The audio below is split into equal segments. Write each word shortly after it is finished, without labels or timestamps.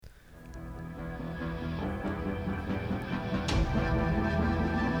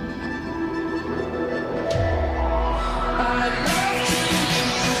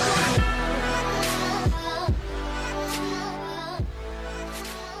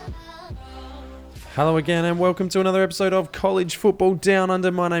Hello again and welcome to another episode of College Football Down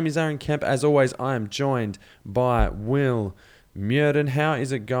Under. My name is Aaron Kemp. As always, I am joined by Will Muirden. How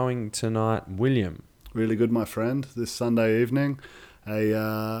is it going tonight, William? Really good, my friend. This Sunday evening,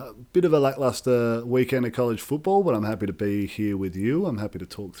 a bit of a lackluster weekend of college football, but I'm happy to be here with you. I'm happy to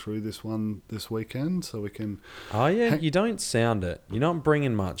talk through this one this weekend so we can... Oh yeah, you don't sound it. You're not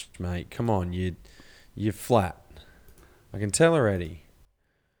bringing much, mate. Come on, you're flat. I can tell already.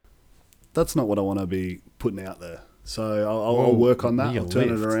 That's not what I want to be putting out there. So I'll work on that. I'll turn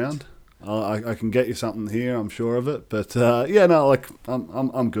it around. I can get you something here. I'm sure of it. But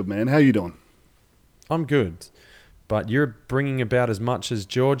I'm good, man. How you doing? I'm good, but you're bringing about as much as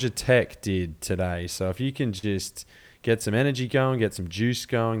Georgia Tech did today. So if you can just get some energy going, get some juice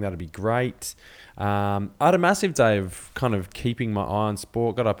going, that'd be great. I had a massive day of kind of keeping my eye on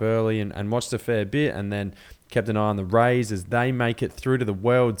sport. Got up early and watched a fair bit, and then kept an eye on the Rays as they make it through to the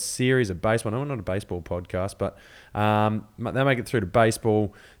World Series of baseball. No, not a baseball podcast, but they make it through to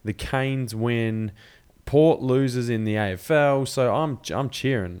baseball. The Canes win. Port loses in the AFL. So I'm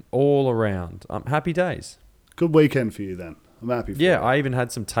cheering all around. Happy days. Good weekend for you then. I'm happy for you. Yeah, I even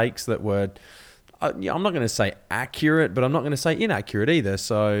had some takes that were, I'm not going to say accurate, but I'm not going to say inaccurate either.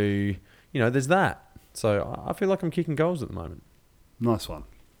 So, there's that. So I feel like I'm kicking goals at the moment. Nice one.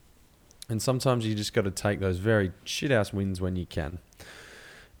 And sometimes you just got to take those very shit-ass wins when you can.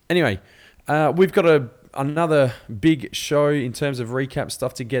 Anyway, we've got another big show in terms of recap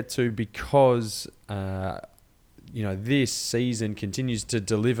stuff to get to because, this season continues to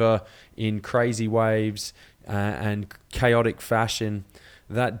deliver in crazy waves and chaotic fashion.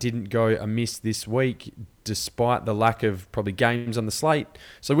 That didn't go amiss this week, despite the lack of probably games on the slate.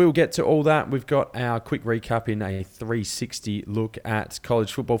 So we'll get to all that. We've got our quick recap in a 360 look at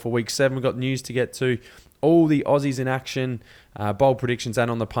college football for week 7. We've got news to get to, all the Aussies in action, bold predictions and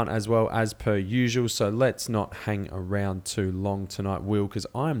on the punt as well as per usual. So let's not hang around too long tonight, Will, because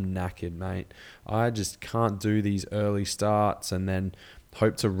I'm knackered, mate. I just can't do these early starts and then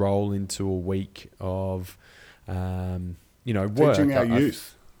hope to roll into a week of... work. Teaching our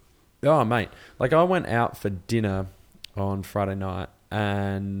youth. Oh, mate. Like, I went out for dinner on Friday night,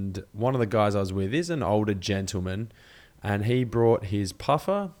 and one of the guys I was with is an older gentleman, and he brought his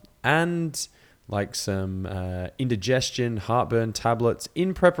puffer and, like, some indigestion, heartburn tablets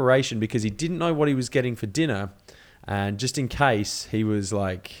in preparation because he didn't know what he was getting for dinner, and just in case he was,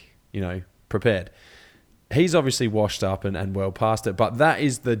 prepared. He's obviously washed up and well past it, but that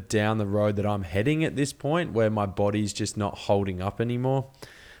is the down the road that I'm heading at this point where my body's just not holding up anymore.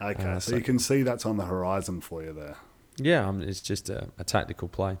 Okay, so you can see that's on the horizon for you there. Yeah, it's just a tactical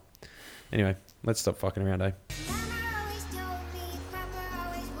play. Anyway, let's stop fucking around, eh?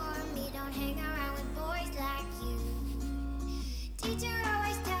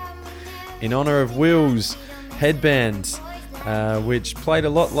 In honour of Will's headband, which played a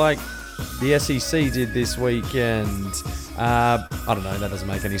lot like the SEC did this weekend. I don't know, that doesn't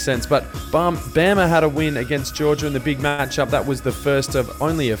make any sense. But Bama had a win against Georgia in the big matchup. That was the first of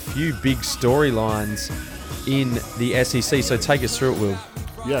only a few big storylines in the SEC. So take us through it, Will.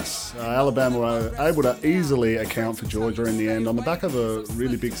 Yes, Alabama were able to easily account for Georgia in the end. On the back of a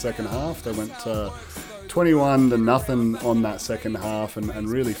really big second half, they went 21-0 on that second half and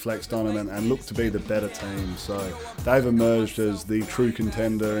really flexed on it and looked to be the better team. So they've emerged as the true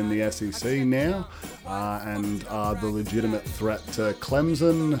contender in the SEC now and are the legitimate threat to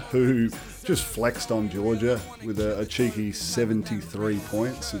Clemson, who just flexed on Georgia with a cheeky 73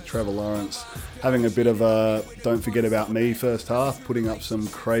 points. With Trevor Lawrence having a bit of a don't forget about me first half, putting up some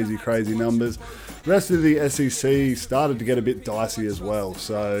crazy numbers. The rest of the SEC started to get a bit dicey as well.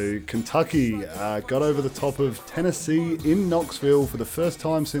 So Kentucky got over the top of Tennessee in Knoxville for the first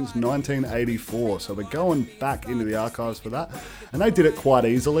time since 1984. So we're going back into the archives for that. And they did it quite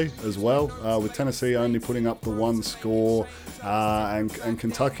easily as well, with Tennessee only putting up the one score and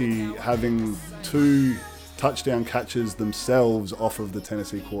Kentucky having 2 touchdown catches themselves off of the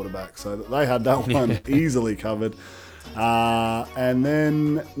Tennessee quarterback. So they had that one easily covered. And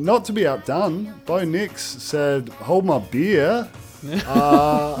then, not to be outdone, Bo Nix said, hold my beer.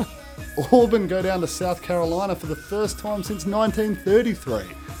 Auburn go down to South Carolina for the first time since 1933.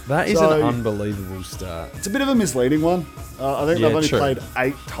 That is an unbelievable start. It's a bit of a misleading one. I think they've only played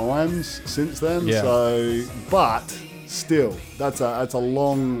 8 times since then. Yeah. So, but still, that's a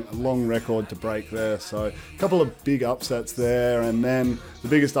long record to break there. So a couple of big upsets there, and then the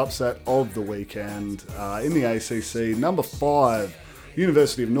biggest upset of the weekend in the ACC, number 5,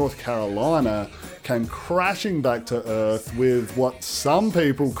 University of North Carolina, came crashing back to earth with what some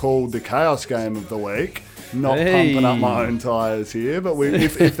people called the chaos game of the week. Not pumping up my own tyres here, but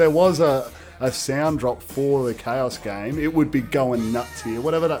if there was a a sound drop for the Chaos game, it would be going nuts here.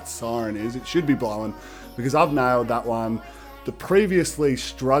 Whatever that siren is, it should be blowing, because I've nailed that one. The previously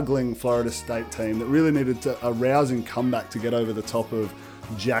struggling Florida State team that really needed a rousing comeback to get over the top of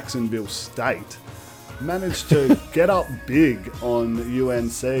Jacksonville State managed to get up big on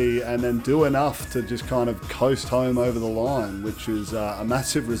UNC and then do enough to just kind of coast home over the line, which is a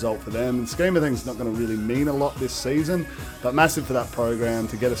massive result for them. In the scheme of things, it's not going to really mean a lot this season, but massive for that program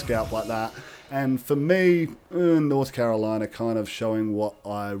to get a scalp like that. And for me, North Carolina kind of showing what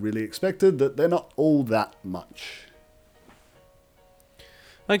I really expected, that they're not all that much.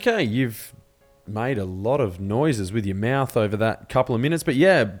 Okay, you've made a lot of noises with your mouth over that couple of minutes. But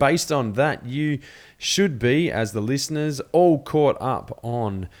yeah, based on that, you should be, as the listeners, all caught up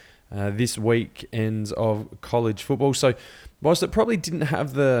on this weekend of college football. So whilst it probably didn't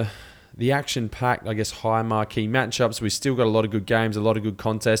have the action-packed, I guess, high marquee matchups, we still got a lot of good games, a lot of good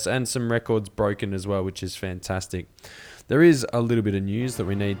contests, and some records broken as well, which is fantastic. There is a little bit of news that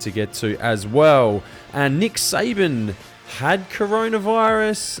we need to get to as well. And Nick Saban had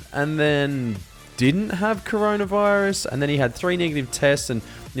coronavirus and then didn't have coronavirus, and then he had 3 negative tests, and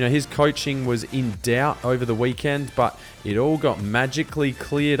his coaching was in doubt over the weekend, but it all got magically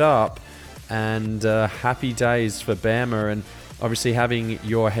cleared up, and happy days for Bama. And obviously having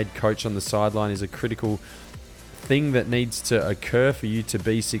your head coach on the sideline is a critical thing that needs to occur for you to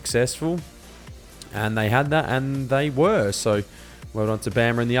be successful, and they had that, and they were. So well done to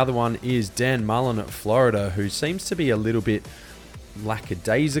Bama. And the other one is Dan Mullen at Florida, who seems to be a little bit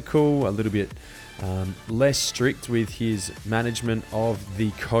lackadaisical, a little bit less strict with his management of the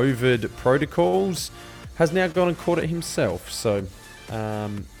COVID protocols, has now gone and caught it himself. So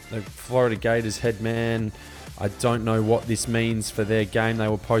the Florida Gators head man, I don't know what this means for their game. They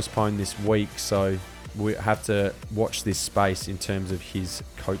will postpone this week, so we have to watch this space in terms of his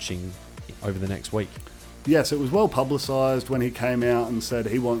coaching over the next week. Yes, it was well publicised when he came out and said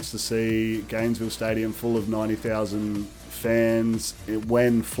he wants to see Gainesville Stadium full of 90,000 fans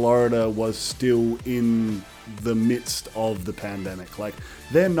when Florida was still in the midst of the pandemic. Like,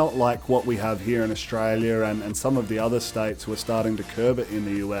 they're not like what we have here in Australia and some of the other states who are starting to curb it in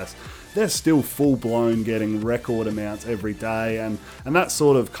the US. They're still full-blown getting record amounts every day, and that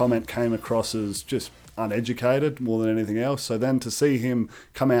sort of comment came across as just uneducated more than anything else. So then to see him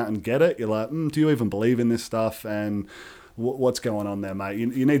come out and get it, you're like, do you even believe in this stuff? And what's going on there, mate?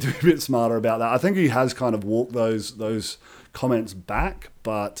 You need to be a bit smarter about that. I think he has kind of walked those comments back,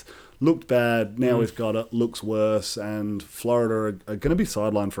 but looked bad. Now we've got it. Looks worse. And Florida are going to be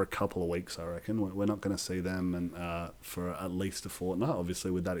sidelined for a couple of weeks, I reckon. We're not going to see them for at least a fortnight,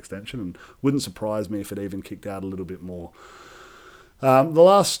 obviously, with that extension. And wouldn't surprise me if it even kicked out a little bit more. The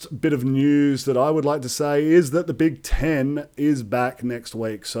last bit of news that I would like to say is that the Big Ten is back next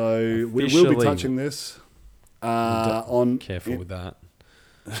week. So we will be touching this Careful with that.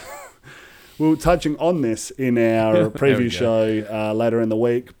 We were touching on this in our preview show later in the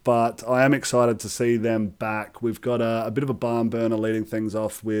week, but I am excited to see them back. We've got a bit of a barn burner leading things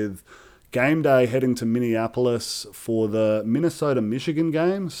off with game day heading to Minneapolis for the Minnesota-Michigan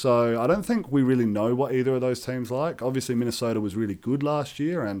game. So I don't think we really know what either of those teams like. Obviously, Minnesota was really good last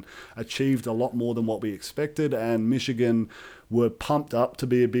year and achieved a lot more than what we expected, and Michigan were pumped up to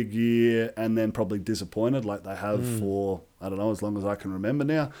be a big year and then probably disappointed like they have for, I don't know, as long as I can remember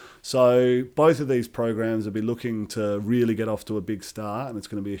now. So both of these programs will be looking to really get off to a big start, and it's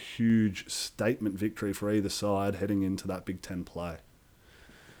going to be a huge statement victory for either side heading into that Big Ten play.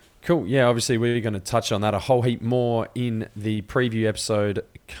 Cool. Yeah, obviously we're going to touch on that a whole heap more in the preview episode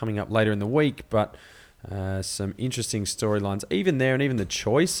coming up later in the week, but some interesting storylines even there, and even the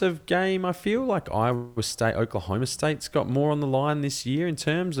choice of game. I feel like Iowa State, Oklahoma State's got more on the line this year in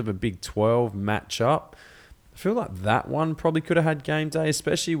terms of a Big 12 matchup. I feel like that one probably could have had game day,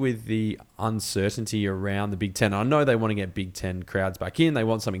 especially with the uncertainty around the Big Ten. I know they want to get Big Ten crowds back in. They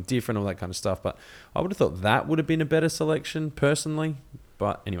want something different, all that kind of stuff, but I would have thought that would have been a better selection personally.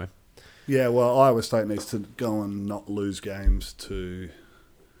 But anyway. Yeah, well, Iowa State needs to go and not lose games to,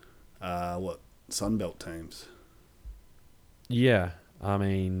 Sunbelt teams. Yeah, I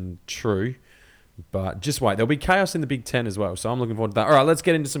mean, true. But just wait. There'll be chaos in the Big Ten as well, so I'm looking forward to that. All right, let's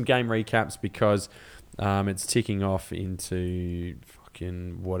get into some game recaps because it's ticking off into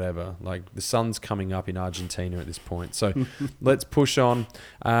fucking whatever. Like, the sun's coming up in Argentina at this point. So let's push on.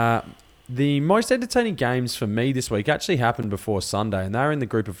 The most entertaining games for me this week actually happened before Sunday, and they're in the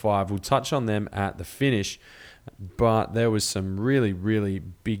group of 5. We'll touch on them at the finish, but there was some really, really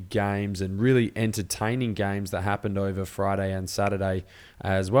big games and really entertaining games that happened over Friday and Saturday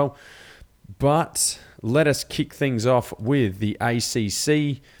as well. But let us kick things off with the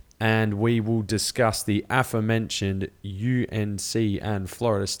ACC and we will discuss the aforementioned UNC and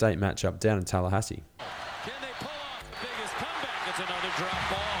Florida State matchup down in Tallahassee. Can they pull off the biggest comeback? It's another drop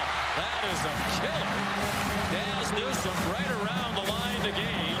ball. That is a killer. Daz Newsome right around the line to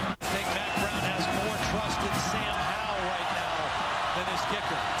gain. I think Matt Brown has more trust in Sam Howell right now than his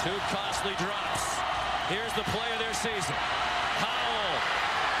kicker. 2 costly drops. Here's the play of their season. Howell.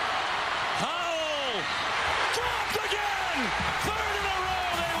 Dropped again! 3rd in a row.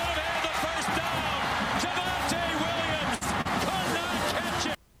 They would have had the first down. Javonte Williams could not catch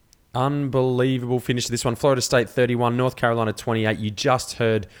it. Unbelievable finish to this one. Florida State 31, North Carolina 28. You just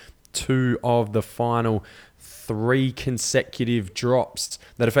heard 2 of the final 3 consecutive drops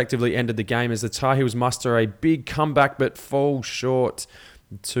that effectively ended the game as the Tar Heels muster a big comeback but fall short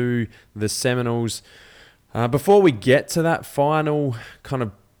to the Seminoles. Before we get to that final kind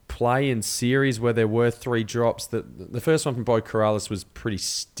of play in series where there were 3 drops, the first one from Bo Corrales was pretty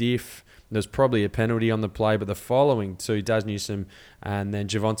stiff. There's probably a penalty on the play, but the following 2, Daz Newsome and then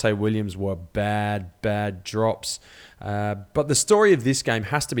Javonte Williams, were bad drops. But the story of this game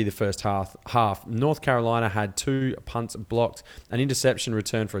has to be the first half. North Carolina had 2 punts blocked, an interception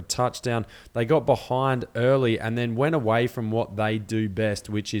returned for a touchdown. They got behind early and then went away from what they do best,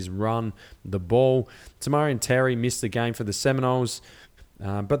 which is run the ball. Tamarian Terry missed the game for the Seminoles.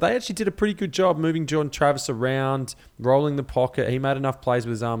 But they actually did a pretty good job moving Jordan Travis around, rolling the pocket. He made enough plays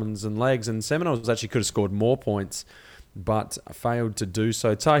with his arms and legs, and Seminoles actually could have scored more points, but failed to do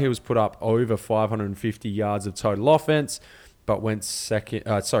so. Tar Heels put up over 550 yards of total offense, but went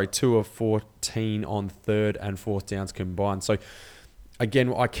 2 of 14 on 3rd and 4th downs combined. So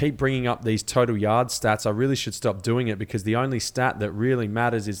again, I keep bringing up these total yard stats. I really should stop doing it because the only stat that really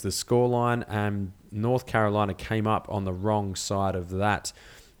matters is the scoreline, and North Carolina came up on the wrong side of that.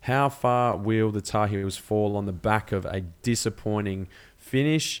 How far will the Tar Heels fall on the back of a disappointing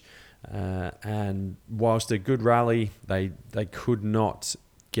finish? And whilst a good rally, they could not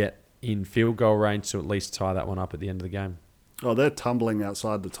get in field goal range to at least tie that one up at the end of the game. Oh, they're tumbling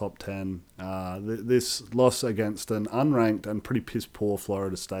outside the top 10. This loss against an unranked and pretty piss-poor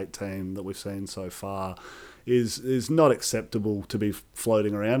Florida State team that we've seen so far is not acceptable to be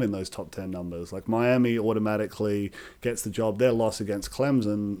floating around in those top 10 numbers. Like, Miami automatically gets the job. Their loss against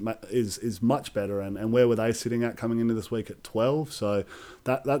Clemson is much better. And where were they sitting at coming into this week? At 12? So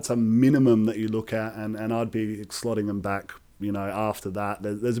that's a minimum that you look at, and I'd be slotting them back, after that.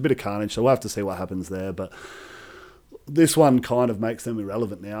 There's a bit of carnage, so we'll have to see what happens there. But this one kind of makes them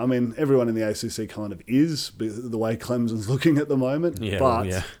irrelevant now. I mean, everyone in the ACC kind of is, the way Clemson's looking at the moment.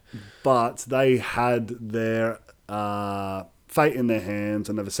 But they had their fate in their hands,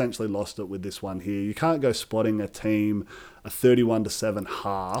 and they've essentially lost it with this one here. You can't go spotting a team a 31-7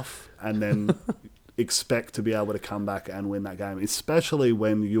 half and then expect to be able to come back and win that game, especially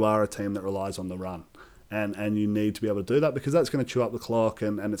when you are a team that relies on the run. And you need to be able to do that because that's going to chew up the clock,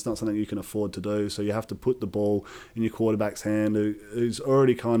 and it's not something you can afford to do. So you have to put the ball in your quarterback's hand who's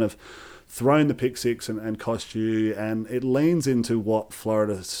already kind of thrown the pick six and cost you. And it leans into what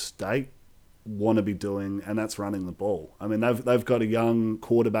Florida State want to be doing, and that's running the ball. I mean, they've got a young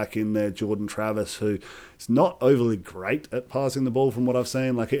quarterback in there, Jordan Travis, who is not overly great at passing the ball from what I've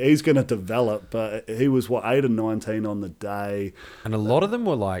seen. Like, he's going to develop, but he was 8 and 19 on the day, and a lot of them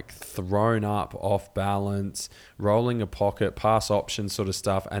were like thrown up, off balance, rolling a pocket, pass option sort of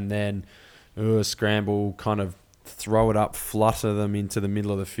stuff, and then scramble, kind of throw it up, flutter them into the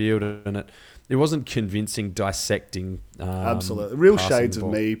middle of the field, and it wasn't convincing dissecting. Absolutely. Real shades of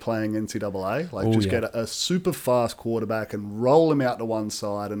me playing NCAA. Get a super fast quarterback and roll him out to one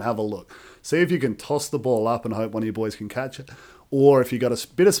side and have a look. See if you can toss the ball up and hope one of your boys can catch it. Or if you got a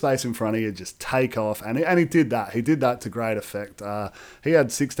bit of space in front of you, just take off. And he did that. He did that to great effect. He had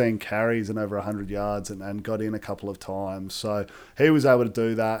 16 carries and over 100 yards and got in a couple of times. So he was able to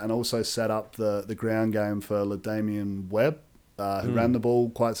do that and also set up the ground game for LaDamian Webb, who ran the ball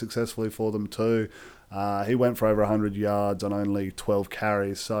quite successfully for them too. He went for over 100 yards on only 12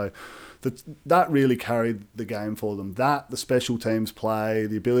 carries. So that really carried the game for them. The special teams play,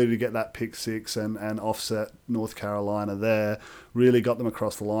 the ability to get that pick six and offset North Carolina there really got them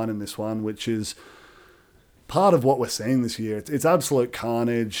across the line in this one, which is part of what we're seeing this year. It's absolute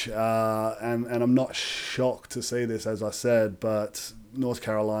carnage, and I'm not shocked to see this, as I said, but North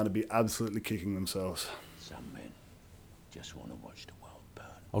Carolina be absolutely kicking themselves. Some men just want to watch the world burn.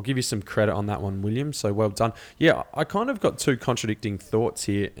 I'll give you some credit on that one, William, so well done. Yeah, I kind of got 2 contradicting thoughts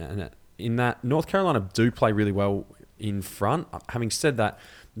here, and in that North Carolina do play really well in front. Having said that,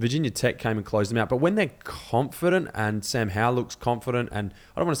 Virginia Tech came and closed them out. But when they're confident, and Sam Howell looks confident, and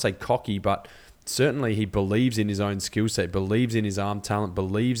I don't want to say cocky, but certainly he believes in his own skill set, believes in his arm talent,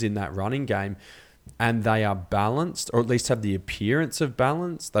 believes in that running game, and they are balanced, or at least have the appearance of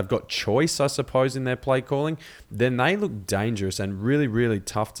balance. They've got choice, I suppose, in their play calling. Then they look dangerous and really, really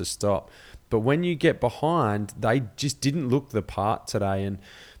tough to stop. But when you get behind, they just didn't look the part today. And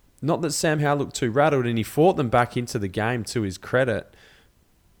not that Sam Howe looked too rattled, and he fought them back into the game, to his credit.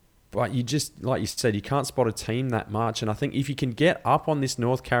 But you just, like you said, you can't spot a team that much. And I think if you can get up on this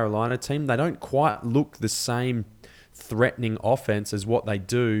North Carolina team, they don't quite look the same threatening offense as what they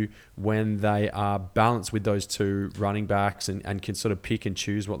do when they are balanced with those two running backs and can sort of pick and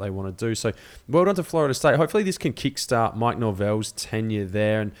choose what they want to do. So well done to Florida State. Hopefully this can kickstart Mike Norvell's tenure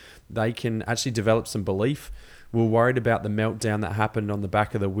there and they can actually develop some belief. We're worried about the meltdown that happened on the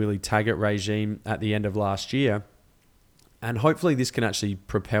back of the Willie Taggart regime at the end of last year. And hopefully this can actually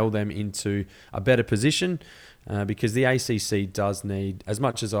propel them into a better position because the ACC does need, as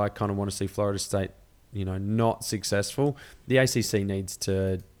much as I kind of want to see Florida State, not successful, the ACC needs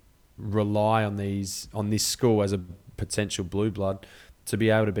to rely on this school as a potential blue blood to be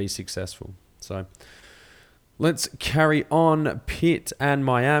able to be successful. So let's carry on. Pitt and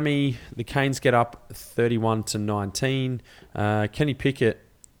Miami. The Canes get up 31-19. Kenny Pickett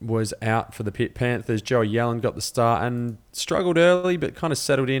was out for the Pitt Panthers. Joey Yellen got the start and struggled early, but kind of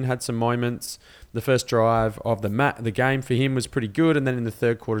settled in, had some moments. The first drive of the game for him was pretty good, and then in the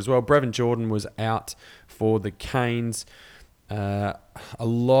third quarter as well. Brevin Jordan was out for the Canes. A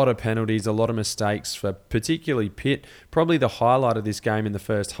lot of penalties, a lot of mistakes for particularly Pitt. Probably the highlight of this game in the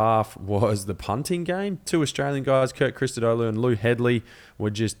first half was the punting game. Two Australian guys, Kurt Christodoulou and Lou Headley,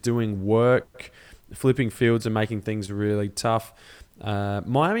 were just doing work, flipping fields and making things really tough.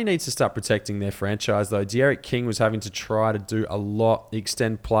 Miami needs to start protecting their franchise, though. De'Aaron King was having to try to do a lot,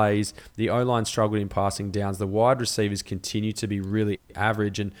 extend plays. The O-line struggled in passing downs. The wide receivers continue to be really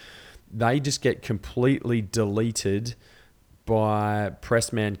average, and they just get completely deleted by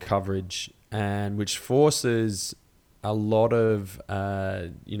press man coverage, and which forces a lot of,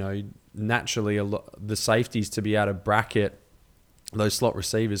 naturally the safeties to be able to bracket those slot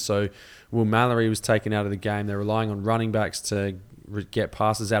receivers. So Will Mallory was taken out of the game. They're relying on running backs to get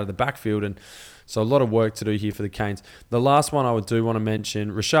passes out of the backfield, and so a lot of work to do here for the Canes. The last one I want to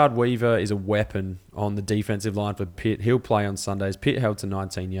mention, Rashad Weaver is a weapon on the defensive line for Pitt. He'll play on Sundays. Pitt held to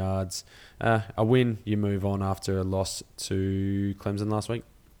 19 yards. A win, you move on after a loss to Clemson last week.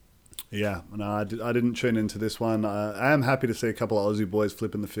 Yeah, no, I didn't tune into this one. I am happy to see a couple of Aussie boys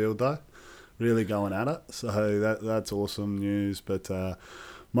flipping the field, though. Really going at it. So that's awesome news. But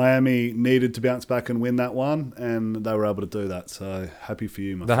Miami needed to bounce back and win that one, and they were able to do that. So happy for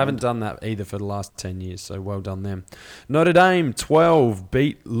you, my friend. They haven't done that either for the last 10 years, so well done them. Notre Dame 12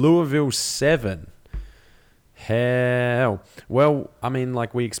 beat Louisville 7. Hell. Well, I mean,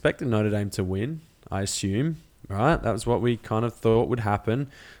 we expected Notre Dame to win, I assume, right? That was what we kind of thought would happen.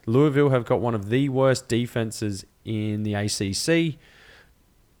 Louisville have got one of the worst defenses in the ACC,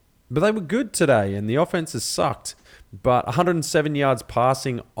 but they were good today, and the offenses sucked. But 107 yards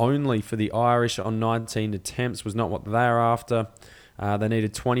passing only for the Irish on 19 attempts was not what they were after. They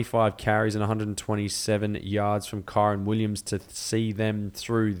needed 25 carries and 127 yards from Kyron Williams to see them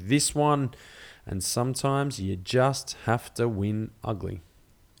through this one. And sometimes you just have to win ugly.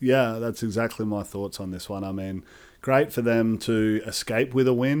 Yeah, that's exactly my thoughts on this one. I mean, great for them to escape with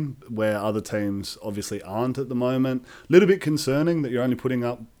a win where other teams obviously aren't at the moment. A little bit concerning that you're only putting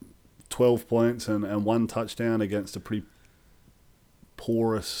up 12 points and one touchdown against a pretty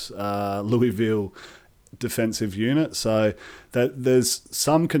porous Louisville defensive unit. So that there's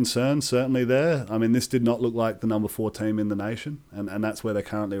some concern certainly there. I mean, this did not look like the number 4 team in the nation, and that's where they're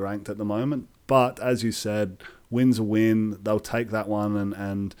currently ranked at the moment. But as you said, win's a win. They'll take that one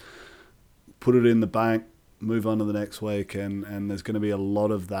and put it in the bank, move on to the next week, and there's going to be a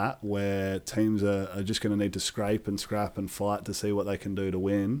lot of that where teams are just going to need to scrape and scrap and fight to see what they can do to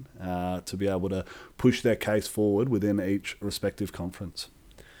win, to be able to push their case forward within each respective conference.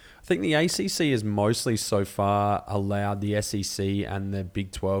 I think the ACC has mostly so far allowed the SEC and the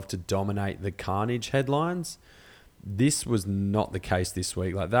Big 12 to dominate the carnage headlines. This was not the case this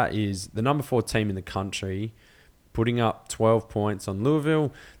week. That is the number 4 team in the country putting up 12 points on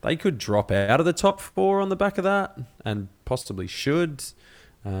Louisville. They could drop out of the top 4 on the back of that and possibly should.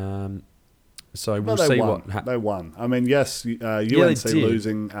 So we'll see what happens. They won. I mean, yes, UNC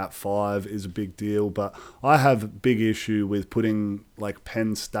losing at 5 is a big deal, but I have a big issue with putting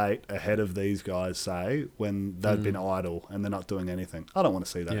Penn State ahead of these guys, say, when they've been idle and they're not doing anything. I don't want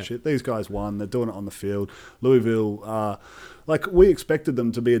to see that shit. These guys won. They're doing it on the field. Louisville, like we expected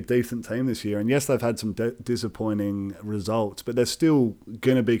them to be a decent team this year, and yes, they've had some disappointing results, but they're still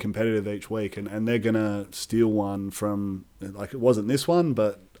going to be competitive each week, and they're going to steal one from, like, it wasn't this one,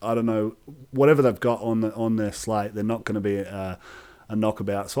 but I don't know, whatever they've got on their slate, they're not going to be a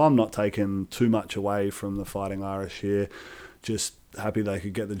knockabout. So I'm not taking too much away from the Fighting Irish here. Just happy they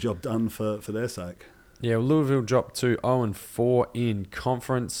could get the job done for their sake. Yeah, well, Louisville dropped to 0-4 in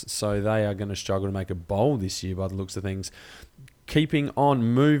conference, so they are going to struggle to make a bowl this year by the looks of things. Keeping on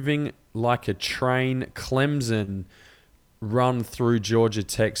moving like a train, Clemson run through Georgia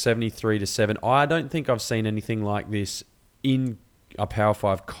Tech 73-7. I don't think I've seen anything like this in a Power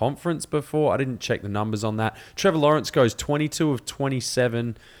 5 conference before. I didn't check the numbers on that. Trevor Lawrence goes 22 of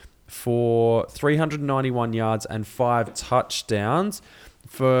 27 for 391 yards and 5 touchdowns.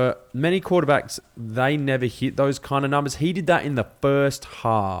 For many quarterbacks, they never hit those kind of numbers. He did that in the first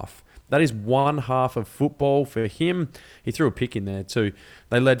half. That is one half of football for him. He threw a pick in there too.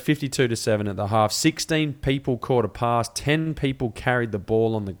 They led 52-7 at the half. 16 people caught a pass. 10 people carried the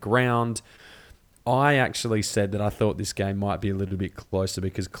ball on the ground. I actually said that I thought this game might be a little bit closer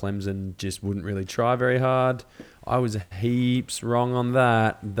because Clemson just wouldn't really try very hard. I was heaps wrong on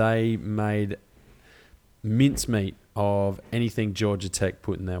that. They made mincemeat of anything Georgia Tech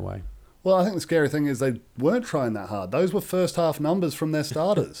put in their way. Well, I think the scary thing is they weren't trying that hard. Those were first half numbers from their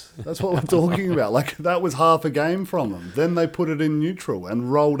starters. That's what we're talking about. Like, that was half a game from them. Then they put it in neutral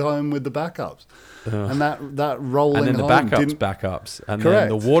and rolled home with the backups. And that rolling home... And then the backups. And Correct.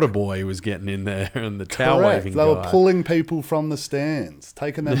 then the water boy was getting in there and the towel waving They guy. were pulling people from the stands,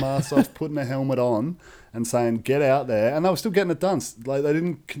 taking their masks off, putting a helmet on and saying, get out there. And they were still getting it done. Like, they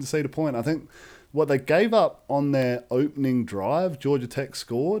didn't concede a point. I think... what they gave up on their opening drive, Georgia Tech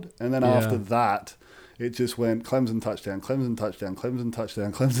scored, and then after that, it just went Clemson touchdown, Clemson touchdown, Clemson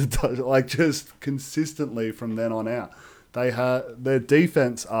touchdown, Clemson touchdown, like just consistently from then on out. They had their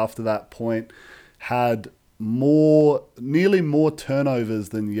defense after that point had nearly more turnovers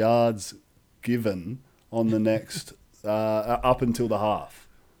than yards given on the next up until the half.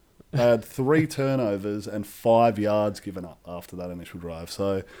 They had 3 turnovers and 5 yards given up after that initial drive.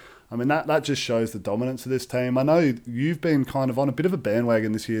 So, I mean, that just shows the dominance of this team. I know you've been kind of on a bit of a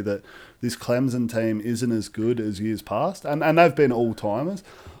bandwagon this year that this Clemson team isn't as good as years past, and they've been all-timers.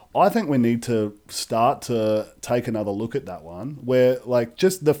 I think we need to start to take another look at that one, where, like,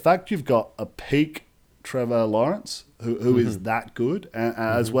 just the fact you've got a peak Trevor Lawrence, who is that good, and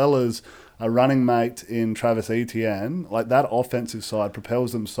as well as a running mate in Travis Etienne, like, that offensive side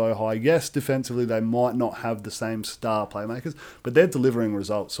propels them so high. Yes, defensively they might not have the same star playmakers, but they're delivering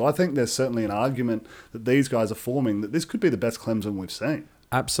results. So I think there's certainly an argument that these guys are forming that this could be the best Clemson we've seen.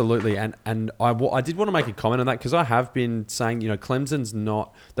 Absolutely, and I did want to make a comment on that because I have been saying, Clemson's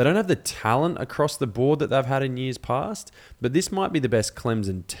not... They don't have the talent across the board that they've had in years past, but this might be the best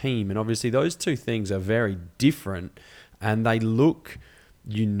Clemson team, and obviously those two things are very different, and they look...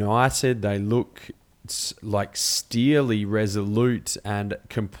 united, they look like steely, resolute, and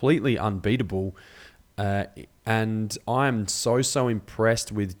completely unbeatable. And I'm so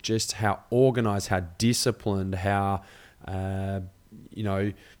impressed with just how organized, how disciplined, how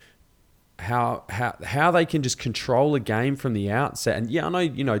how they can just control a game from the outset. And yeah, I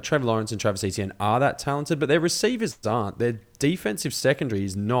know Trevor Lawrence and Travis Etienne are that talented, but their receivers aren't. Their defensive secondary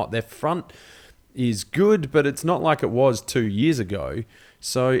is not. Their front is good, but it's not like it was 2 years ago.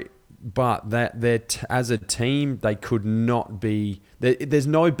 So, but as a team, they could not be... There's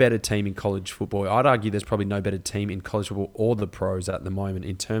no better team in college football. I'd argue there's probably no better team in college football or the pros at the moment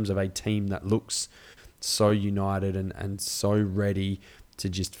in terms of a team that looks so united and so ready to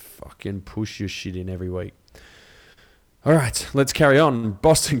just fucking push your shit in every week. All right, let's carry on.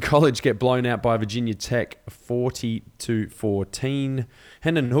 Boston College get blown out by Virginia Tech 40-14.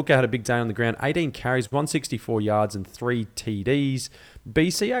 Hendon Hooker had a big day on the ground, 18 carries, 164 yards and 3 TDs.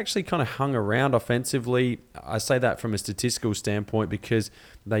 BC actually kind of hung around offensively. I say that from a statistical standpoint because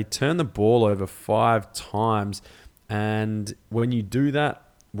they turned the ball over 5 times. And when you do that,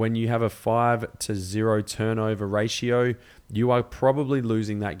 when you have a 5-0 turnover ratio, you are probably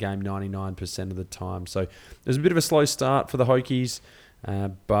losing that game 99% of the time. So there's a bit of a slow start for the Hokies,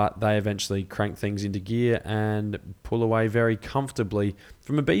 but they eventually crank things into gear and pull away very comfortably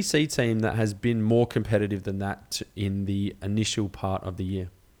from a BC team that has been more competitive than that in the initial part of the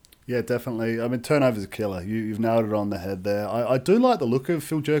year. Yeah, definitely. I mean, turnover's a killer. You've nailed it on the head there. I do like the look of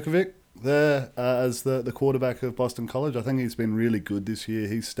Phil Jurkovic there as the quarterback of Boston College. I think he's been really good this year.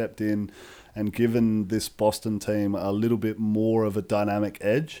 He's stepped in and given this Boston team a little bit more of a dynamic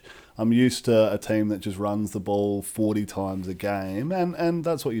edge. I'm used to a team that just runs the ball 40 times a game, and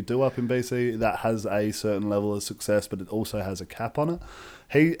that's what you do up in BC. That has a certain level of success, but it also has a cap on it.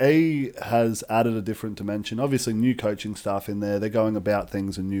 He has added a different dimension. Obviously, new coaching staff in there. They're going about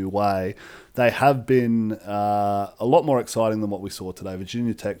things a new way. They have been a lot more exciting than what we saw today.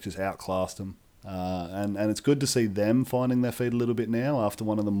 Virginia Tech just outclassed them. And it's good to see them finding their feet a little bit now after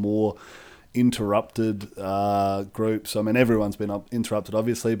one of the more interrupted groups. I mean, everyone's been interrupted,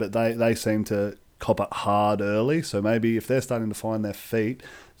 obviously, but they seem to cop it hard early. So maybe if they're starting to find their feet,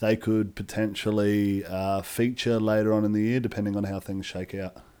 they could potentially feature later on in the year, depending on how things shake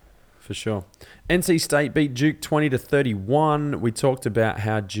out. For sure. NC State beat Duke 20-31. We talked about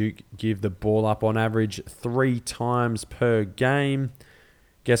how Duke give the ball up on average 3 times per game.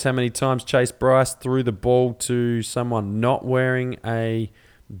 Guess how many times Chase Bryce threw the ball to someone not wearing a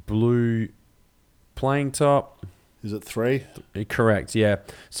blue playing top? Is it 3? Correct, yeah.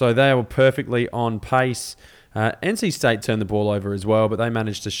 So they were perfectly on pace. NC State turned the ball over as well, but they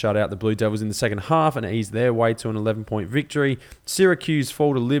managed to shut out the Blue Devils in the second half and ease their way to an 11-point victory. Syracuse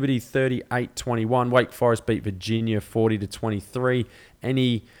fall to Liberty 38-21. Wake Forest beat Virginia 40-23.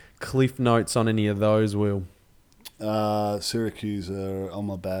 Any cliff notes on any of those, Will? Syracuse are on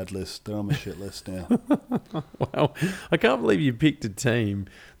my bad list. They're on my shit list now. Well, I can't believe you picked a team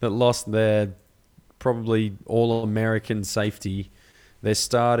that lost their probably all-American safety, their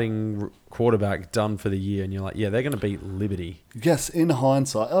starting quarterback done for the year, and you're like, yeah, they're going to beat Liberty. Yes, in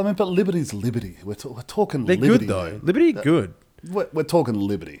hindsight. I mean, but Liberty's Liberty. We're talking they're Liberty. They're good, though. Man. Liberty are good. We're talking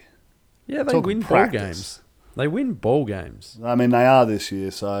Liberty. Yeah, they win ball games. They win ball games. I mean, they are this year,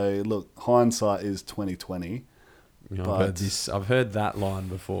 so look, hindsight is 2020. I've heard that line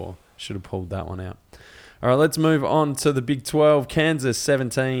before. Should have pulled that one out. All right, let's move on to the Big 12. Kansas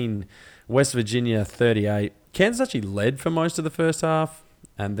 17, West Virginia 38. Kansas actually led for most of the first half,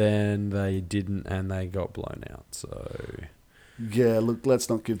 and then they didn't, and they got blown out. So, yeah, look, let's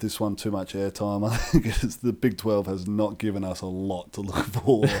not give this one too much airtime. I think the Big 12 has not given us a lot to look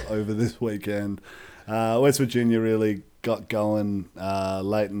for over this weekend. West Virginia really got going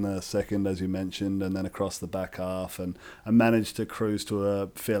late in the second, as you mentioned, and then across the back half, and managed to cruise to a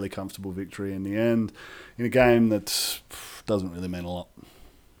fairly comfortable victory in the end in a game that doesn't really mean a lot.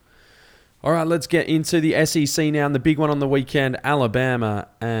 All right, let's get into the SEC now, and the big one on the weekend, Alabama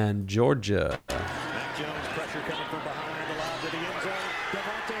and Georgia. Mac Jones, pressure coming from behind, the lob to the end zone.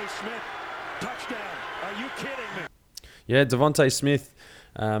 Devontae Smith, touchdown. Are you kidding me? Yeah, Devontae Smith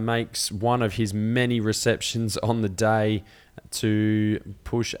makes one of his many receptions on the day to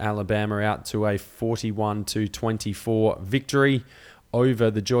push Alabama out to a 41-24 victory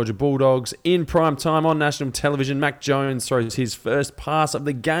over the Georgia Bulldogs in prime time on national television. Mac Jones throws his first pass of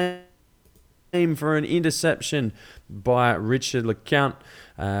the game for an interception by Richard LeCounte.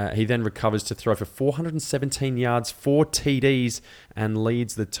 He then recovers to throw for 417 yards, 4 TDs, and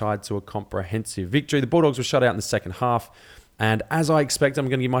leads the Tide to a comprehensive victory. The Bulldogs were shut out in the second half. And as I expect, I'm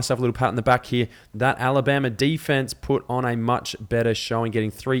going to give myself a little pat on the back here. That Alabama defense put on a much better showing, getting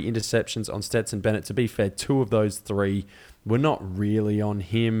 3 interceptions on Stetson Bennett. To be fair, 2 of those 3 were not really on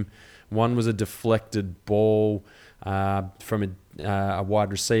him. One was a deflected ball from a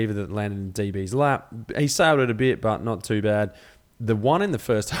wide receiver that landed in DB's lap. He sailed it a bit, but not too bad. The one in the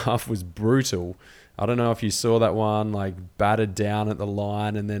first half was brutal. I don't know if you saw that one, like battered down at the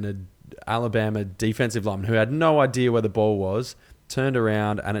line, and then an Alabama defensive lineman who had no idea where the ball was turned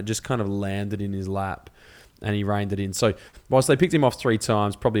around and it just kind of landed in his lap and he reined it in. So whilst they picked him off 3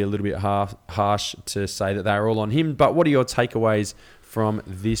 times, probably a little bit harsh to say that they were all on him. But what are your takeaways from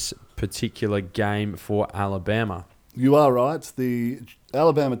this particular game for Alabama? You are right. The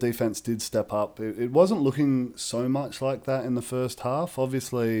Alabama defense did step up. It wasn't looking so much like that in the first half.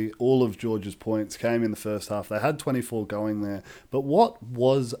 Obviously, all of Georgia's points came in the first half. They had 24 going there. But what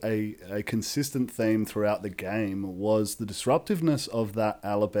was a consistent theme throughout the game was the disruptiveness of that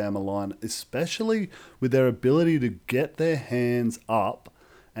Alabama line, especially with their ability to get their hands up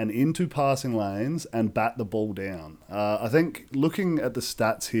and into passing lanes and bat the ball down. I think looking at the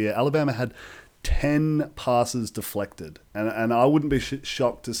stats here, Alabama had 10 passes deflected. And I wouldn't be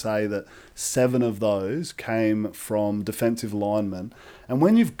shocked to say that 7 of those came from defensive linemen. And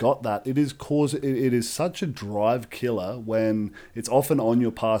when you've got that, it is such a drive killer when it's often on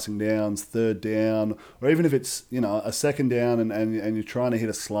your passing downs, third down, or even if it's, a second down and you're trying to hit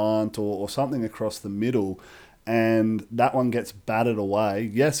a slant or something across the middle, and that one gets batted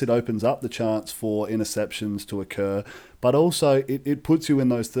away. Yes, it opens up the chance for interceptions to occur, but also it puts you in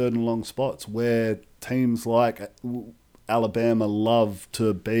those third and long spots where teams like Alabama love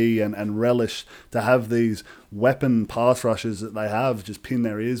to be and relish to have these weapon pass rushes that they have just pin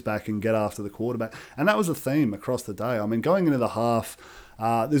their ears back and get after the quarterback. And that was a theme across the day. I mean, going into the half,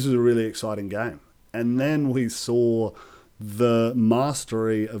 this was a really exciting game. And then we saw the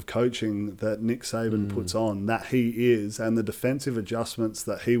mastery of coaching that Nick Saban puts on, that he is, and the defensive adjustments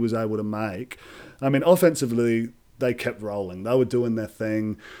that he was able to make. I mean, offensively, they kept rolling. They were doing their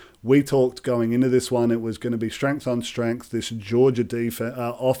thing. We talked going into this one, it was going to be strength on strength, this Georgia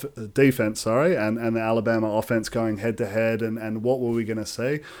defense, and the Alabama offense going head-to-head, and what were we going to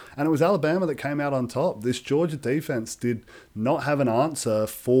see? And it was Alabama that came out on top. This Georgia defense did not have an answer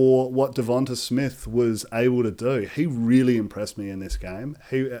for what Devonta Smith was able to do. He really impressed me in this game.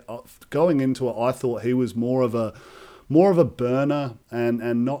 Going into it, I thought he was more of a burner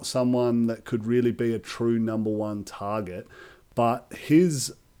and not someone that could really be a true number one target. But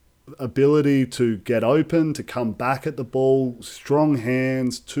his ability to get open, to come back at the ball, strong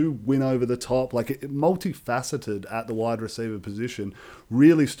hands, to win over the top, multifaceted at the wide receiver position,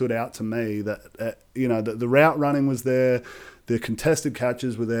 really stood out to me. That the route running was there, the contested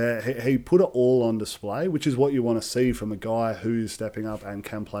catches were there. He put it all on display, which is what you want to see from a guy who's stepping up and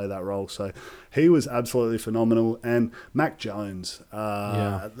can play that role. So he was absolutely phenomenal. And Mac Jones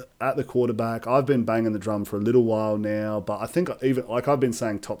at the quarterback, I've been banging the drum for a little while now, but I think even I've been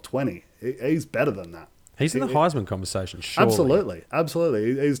saying top 20. He's better than that. He's in the Heisman conversation, surely.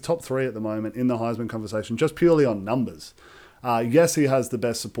 Absolutely. He's top 3 at the moment in the Heisman conversation, just purely on numbers. Yes, he has the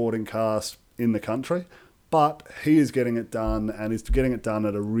best supporting cast in the country, but he is getting it done, and he's getting it done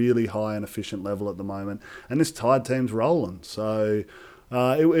at a really high and efficient level at the moment. And this Tide team's rolling. So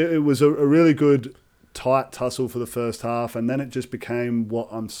it was a really good, tight tussle for the first half, and then it just became what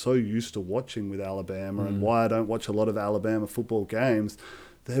I'm so used to watching with Alabama and why I don't watch a lot of Alabama football games.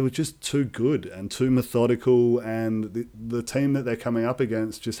 They were just too good and too methodical, and the team that they're coming up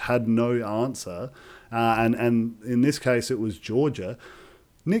against just had no answer. And in this case, it was Georgia.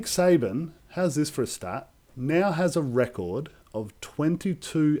 Nick Saban has this for a stat. Now has a record of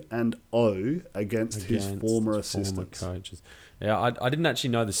 22-0 against his former assistants. Former coaches. Yeah, I didn't actually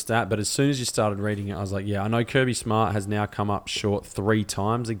know the stat, but as soon as you started reading it, I was like, yeah, I know Kirby Smart has now come up short 3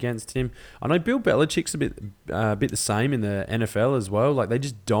 times against him. I know Bill Belichick's a bit the same in the NFL as well. Like, they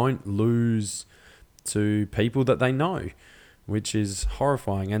just don't lose to people that they know, which is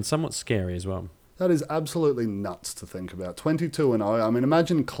horrifying and somewhat scary as well. That is absolutely nuts to think about. 22-0. I mean,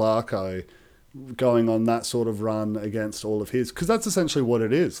 imagine Clarko going on that sort of run against all of his, because that's essentially what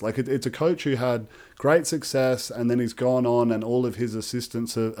it is. Like, it's a coach who had great success, and then he's gone on and all of his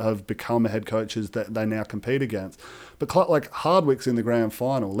assistants have become head coaches that they now compete against. But like Hardwick's in the grand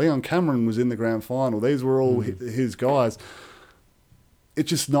final, Leon Cameron was in the grand final. These were all his guys. It's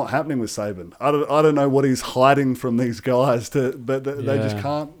just not happening with Saban. I don't know what he's hiding from these guys, but they just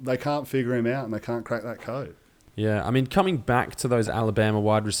can't figure him out, and they can't crack that code. Yeah, I mean, coming back to those Alabama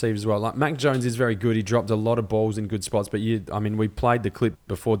wide receivers as well, like Mac Jones is very good. He dropped a lot of balls in good spots, but we played the clip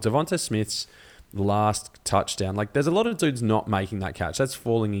before. Devonta Smith's last touchdown, like, there's a lot of dudes not making that catch. That's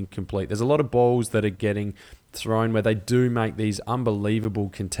falling incomplete. There's a lot of balls that are getting thrown where they do make these unbelievable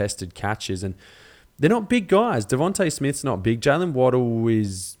contested catches, and they're not big guys. Devonta Smith's not big. Jalen Waddle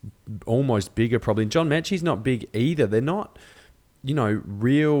is almost bigger probably. John Mechie's not big either. They're not,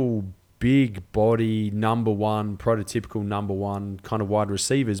 real big body prototypical number one kind of wide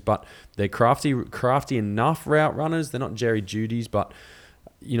receivers, but they're crafty enough route runners. They're not Jerry Jeudy's, but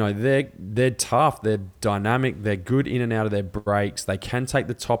they're tough, they're dynamic, they're good in and out of their breaks. They can take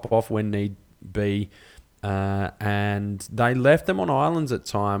the top off when need be, and they left them on islands at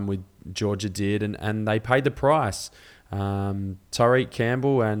time with Georgia did, and they paid the price. Tyreek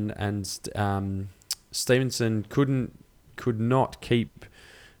Campbell and Stevenson could not keep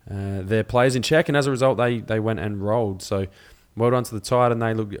their players in check, and as a result, they went and rolled. So well done to the Tide, and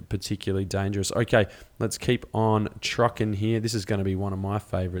they look particularly dangerous. Okay, let's keep on trucking here. This is going to be one of my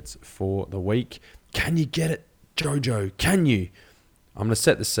favourites for the week. Can you get it, Jojo? Can you? I'm going to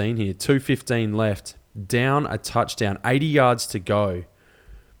set the scene here. 2:15 left. Down a touchdown. 80 yards to go.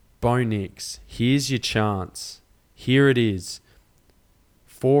 Bo Nix, here's your chance. Here it is.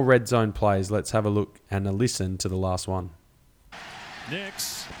 4 red zone plays. Let's have a look and a listen to the last one.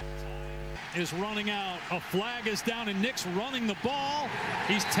 Nix is running out. A flag is down, and Nix running the ball.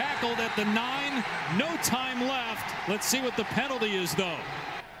 He's tackled at the 9. No time left. Let's see what the penalty is, though.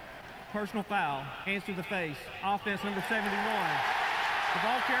 Personal foul. Hands to the face. Offense number 71. The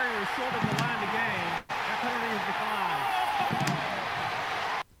ball carrier is short of the line to gain. That penalty is declined.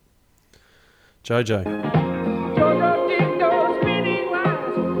 Jojo.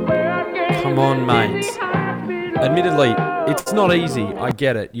 Come on, mate. Admittedly, it's not easy. I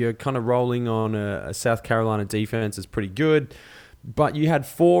get it. You're kind of rolling on a South Carolina defense that's pretty good, but you had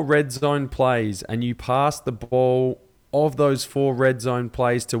 4 red zone plays and you passed the ball. Of those 4 red zone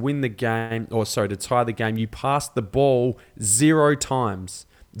plays to win the game, to tie the game, you passed the ball 0 times.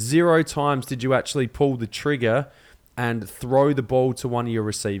 0 times did you actually pull the trigger and throw the ball to one of your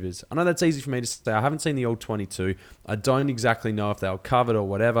receivers. I know that's easy for me to say. I haven't seen the all 22. I don't exactly know if they were covered or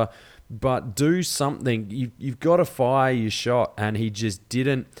whatever, but do something. You've got to fire your shot, and he just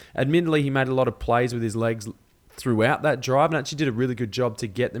didn't. Admittedly, he made a lot of plays with his legs throughout that drive and actually did a really good job to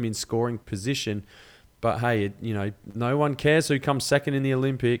get them in scoring position. But hey, no one cares who comes second in the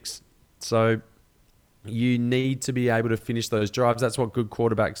Olympics. So you need to be able to finish those drives. That's what good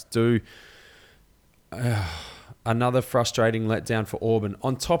quarterbacks do. Another frustrating letdown for Auburn.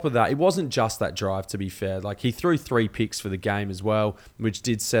 On top of that, it wasn't just that drive, to be fair. Like, he threw 3 picks for the game as well, which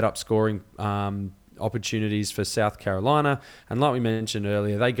did set up scoring opportunities for South Carolina. And like we mentioned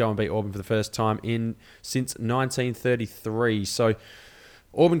earlier, they go and beat Auburn for the first time since 1933. So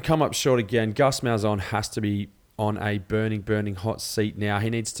Auburn come up short again. Gus Malzahn has to be on a burning hot seat now. He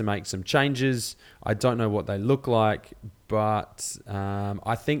needs to make some changes. I don't know what they look like, but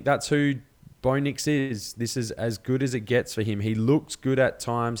I think that's who Bo Nix is. This is as good as it gets for him. He looks good at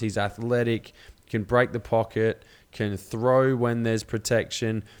times. He's athletic, can break the pocket, can throw when there's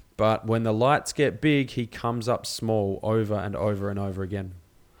protection. But when the lights get big, he comes up small over and over and over again.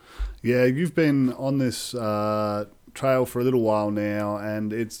 Yeah, you've been on this trail for a little while now,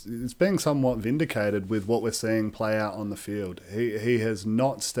 and it's being somewhat vindicated with what we're seeing play out on the field. He has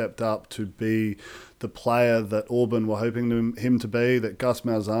not stepped up to be the player that Auburn were hoping him to be, that Gus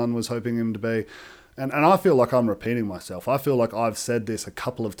Malzahn was hoping him to be. And I feel like I'm repeating myself. I feel like I've said this a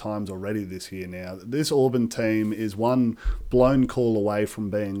couple of times already this year now. This Auburn team is one blown call away from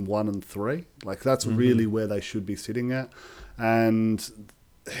being 1-3. Like, that's really where they should be sitting at. And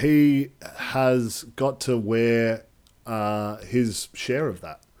he has got to wear his share of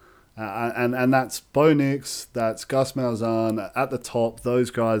that. And that's Bo Nix, that's Gus Malzahn at the top.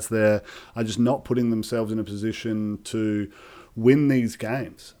 Those guys there are just not putting themselves in a position to win these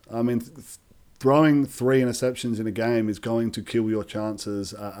games. I mean, throwing 3 interceptions in a game is going to kill your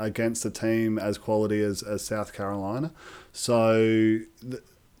chances against a team as quality as South Carolina. So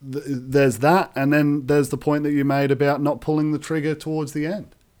there's that, and then there's the point that you made about not pulling the trigger towards the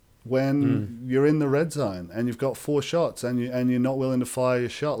end. When you're in the red zone and you've got 4 shots and you're not willing to fire your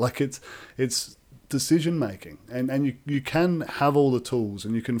shot, like it's decision making, and you can have all the tools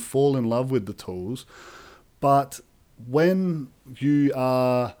and you can fall in love with the tools, but when you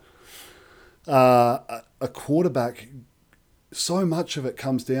are a quarterback, so much of it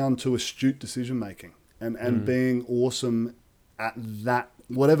comes down to astute decision making and being awesome at that.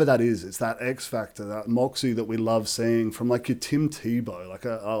 Whatever that is, it's that X factor, that moxie that we love seeing from like your Tim Tebow. Like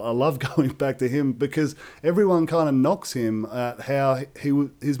I love going back to him because everyone kind of knocks him at how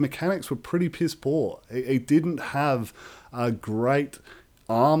his mechanics were pretty piss poor. He didn't have a great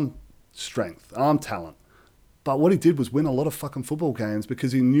arm strength, arm talent. But what he did was win a lot of fucking football games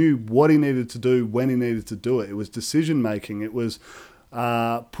because he knew what he needed to do when he needed to do it. It was decision making. It was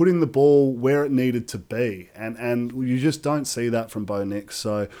putting the ball where it needed to be. And you just don't see that from Bo Nix.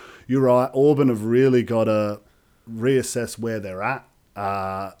 So you're right, Auburn have really got to reassess where they're at.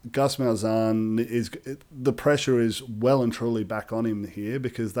 Gus Malzahn, the pressure is well and truly back on him here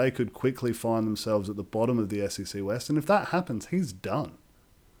because they could quickly find themselves at the bottom of the SEC West. And if that happens, he's done.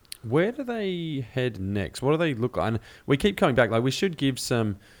 Where do they head next? What do they look like? And we keep coming back. Like, we should give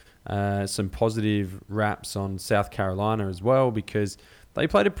some positive raps on South Carolina as well because they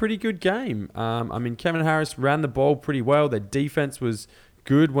played a pretty good game. I mean, Kevin Harris ran the ball pretty well. Their defense was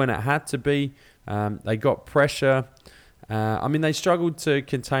good when it had to be. They got pressure. I mean, they struggled to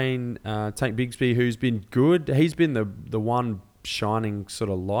contain Tank Bigsby, who's been good. He's been the one shining sort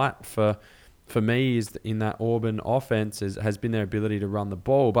of light for me is in that Auburn offense has been their ability to run the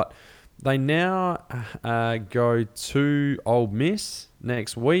ball. But they now go to Ole Miss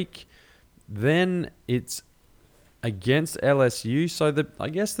next week. Then it's against LSU. So I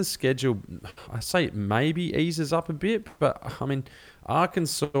guess the schedule, I say it maybe eases up a bit. But, I mean,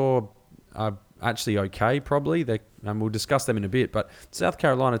 Arkansas are actually okay probably. And we'll discuss them in a bit. But South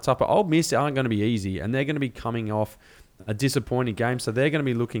Carolina tough. But Ole Miss aren't going to be easy. And they're going to be coming off a disappointing game. So they're going to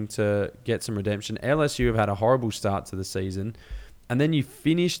be looking to get some redemption. LSU have had a horrible start to the season. And then you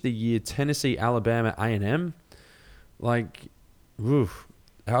finish the year Tennessee, Alabama, A&M. Like, oof.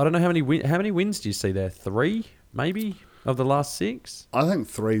 I don't know how many wins do you see there? 3, maybe, of the last 6? I think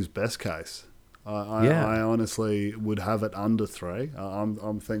 3's best case. I honestly would have it under 3.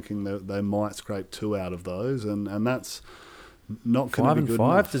 I'm thinking that they might scrape 2 out of those, and that's not going to be good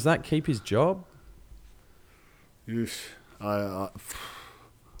 5-5. enough. Does that keep his job?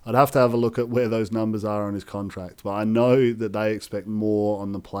 I'd have to have a look at where those numbers are on his contract, but I know that they expect more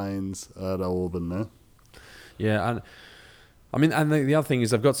on the Plains at Auburn there. Yeah, and I mean, and the other thing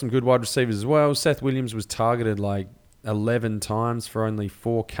is they've got some good wide receivers as well. Seth Williams was targeted like 11 times for only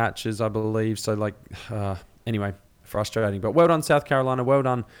 4 catches, I believe. So, anyway, frustrating. But well done, South Carolina. Well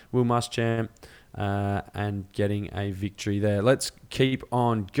done, Will Muschamp, and getting a victory there. Let's keep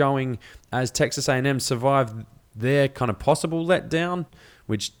on going as Texas A&M survived their kind of possible letdown,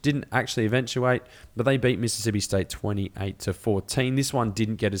 which didn't actually eventuate, but they beat Mississippi State 28-14. This one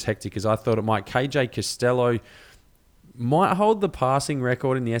didn't get as hectic as I thought it might. KJ Costello might hold the passing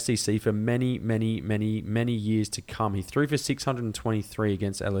record in the SEC for many, many, many, many years to come. He threw for 623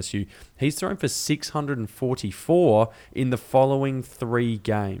 against LSU. He's thrown for 644 in the following 3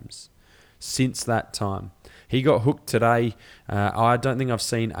 games since that time. He got hooked today. I don't think I've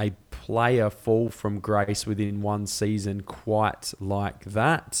seen a player fall from grace within one season quite like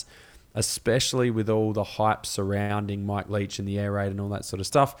that, especially with all the hype surrounding Mike Leach and the air raid and all that sort of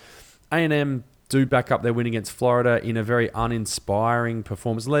stuff. A&M do back up their win against Florida in a very uninspiring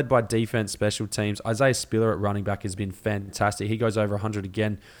performance, led by defense, special teams. Isaiah Spiller at running back has been fantastic. He goes over 100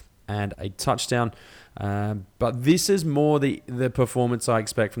 again and a touchdown. But this is more the performance I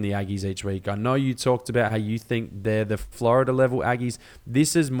expect from the Aggies each week. I know you talked about how you think they're the Florida level Aggies.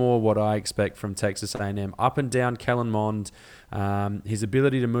 This is more what I expect from Texas A&M. Up and down Kellen Mond. His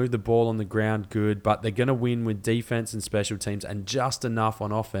ability to move the ball on the ground, good, but they're going to win with defense and special teams and just enough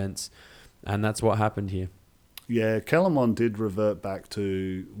on offense. And that's what happened here. Yeah, Kellen Mond did revert back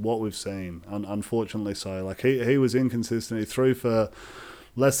to what we've seen, unfortunately so. Like he was inconsistent. He threw for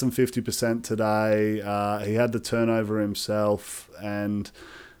less than 50% today. He had the turnover himself, and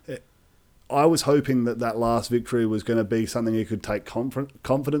I was hoping that last victory was going to be something he could take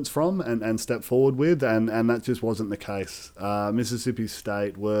confidence from and step forward with, and that just wasn't the case. Mississippi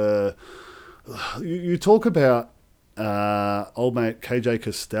State were... You talk about old mate KJ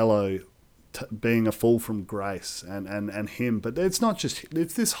Costello being a fall from grace and him, but it's not just...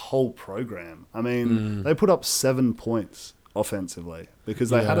 It's this whole program. I mean, they put up 7 points offensively because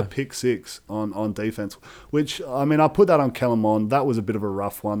they had a pick 6 on defense, which, I mean, I put that on Kellen Mond. That was a bit of a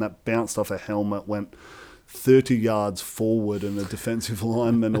rough one. That bounced off a helmet, went 30 yards forward, and the defensive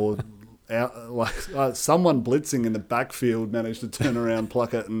lineman or someone blitzing in the backfield managed to turn around,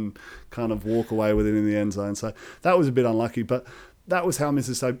 pluck it, and kind of walk away with it in the end zone. So that was a bit unlucky, but that was how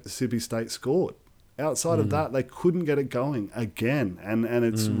Mississippi State scored. Outside of that, they couldn't get it going again, and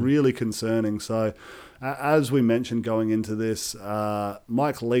it's really concerning. So, as we mentioned going into this,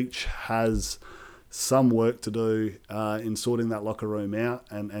 Mike Leach has some work to do in sorting that locker room out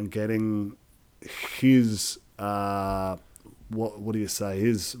and getting his, what do you say,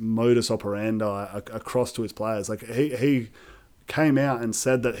 his modus operandi across to his players. Like he came out and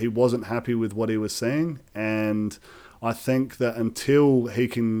said that he wasn't happy with what he was seeing, and I think that until he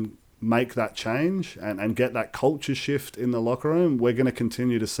can make that change and get that culture shift in the locker room, we're going to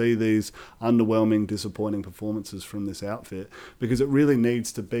continue to see these underwhelming, disappointing performances from this outfit, because it really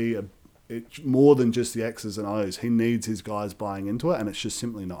needs to be more than just the X's and O's. He needs his guys buying into it, and it's just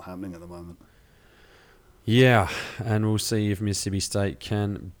simply not happening at the moment. Yeah, and we'll see if Mississippi State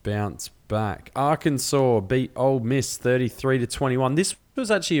can bounce back. Arkansas beat Ole Miss 33-21. This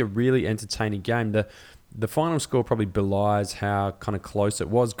was actually a really entertaining game. The final score probably belies how kind of close it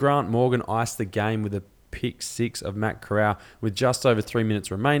was. Grant Morgan iced the game with a pick 6 of Matt Corral with just over 3 minutes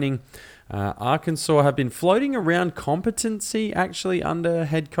remaining. Arkansas have been floating around competency actually under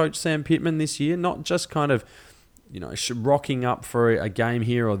head coach Sam Pittman this year, not just kind of, rocking up for a game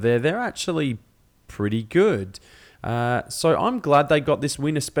here or there. They're actually pretty good. So I'm glad they got this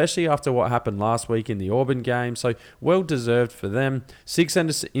win, especially after what happened last week in the Auburn game. So well deserved for them. 6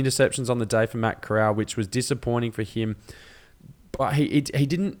 interceptions on the day for Matt Corral, which was disappointing for him. But he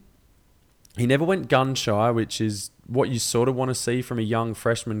never went gun shy, which is what you sort of want to see from a young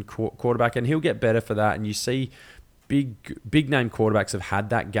freshman quarterback, and he'll get better for that. And you see big name quarterbacks have had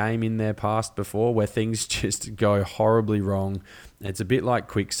that game in their past before where things just go horribly wrong. It's a bit like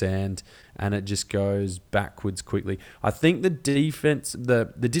quicksand, and it just goes backwards quickly. I think the defense, the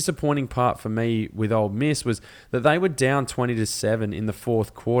disappointing part for me with Ole Miss was that they were down 20-7 in the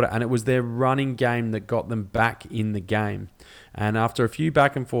fourth quarter, and it was their running game that got them back in the game. And after a few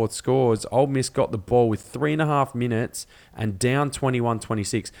back and forth scores, Ole Miss got the ball with 3.5 minutes and down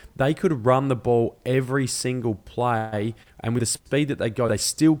 21-26. They could run the ball every single play And with the speed that they go, they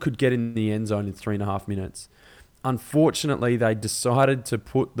still could get in the end zone in 3.5 minutes. Unfortunately, they decided to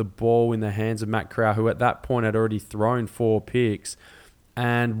put the ball in the hands of Matt Corral, who at that point had already thrown 4 picks,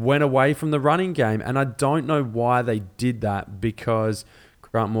 and went away from the running game. And I don't know why they did that, because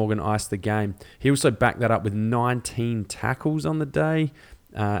Grant Morgan iced the game. He also backed that up with 19 tackles on the day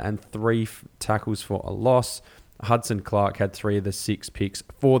and 3 tackles for a loss. Hudson Clark had 3 of the 6 picks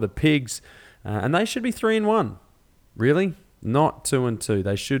for the Pigs, and they should be 3-1. Really? Not 2-2.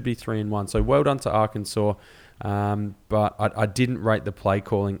 They should be 3-1. So well done to Arkansas. But I didn't rate the play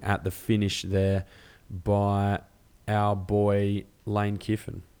calling at the finish there by our boy Lane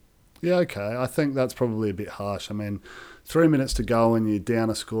Kiffin. Yeah, okay. I think that's probably a bit harsh. I mean, 3 minutes to go and you're down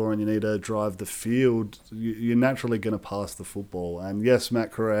a score and you need to drive the field, you're naturally going to pass the football. And yes,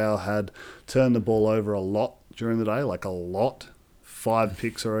 Matt Corral had turned the ball over a lot during the day, like a lot. 5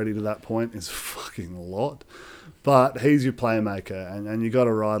 picks already to that point is a fucking lot. But he's your playmaker, and you got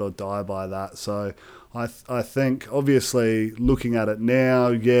to ride or die by that. So I think, obviously, looking at it now,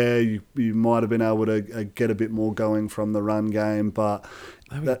 yeah, you might have been able to get a bit more going from the run game, but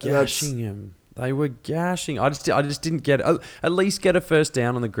they were gashing him. They were gashing. I just didn't get it. At least get a first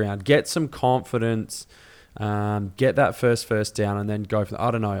down on the ground. Get some confidence. Get that first down, and then go for. I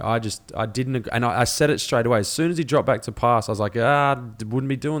don't know. I didn't, and I said it straight away. As soon as he dropped back to pass, I was like, wouldn't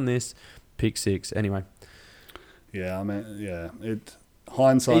be doing this. Pick 6. Anyway. Yeah, I mean, yeah.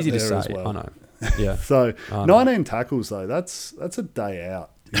 Hindsight easy there to say. as well. I know. Yeah. So 19 tackles though. That's a day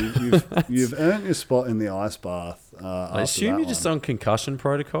out. You've earned your spot in the ice bath. I assume you're just on concussion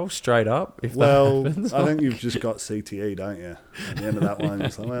protocol straight up. If well, that happens. I think you've just got CTE, don't you? At the end of that one,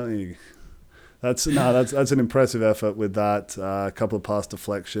 it's like, well, that's an impressive effort with that. A couple of pass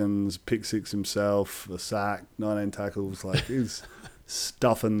deflections, pick 6 himself, a sack, 19 tackles. Like, he's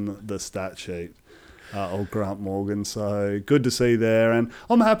stuffing the stat sheet. Old Grant Morgan. So good to see there. And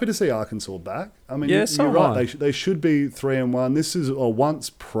I'm happy to see Arkansas back. I mean, yeah, you're right. They should be 3-1. This is a once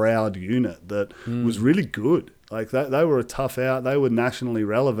proud unit that was really good. Like, they were a tough out. They were nationally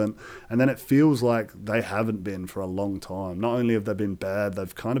relevant. And then it feels like they haven't been for a long time. Not only have they been bad,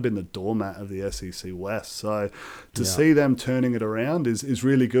 they've kind of been the doormat of the SEC West. So to see them turning it around is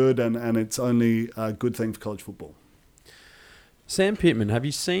really good. And it's only a good thing for college football. Sam Pittman, have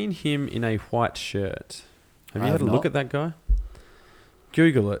you seen him in a white shirt? Have you had a look at that guy?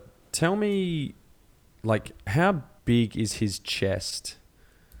 Google it. Tell me, like, how big is his chest?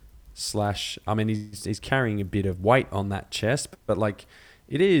 I mean, he's carrying a bit of weight on that chest, but, like,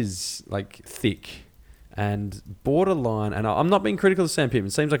 it is, like, thick and borderline. And I'm not being critical of Sam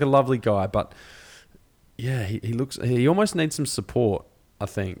Pittman. Seems like a lovely guy, but, yeah, he almost needs some support, I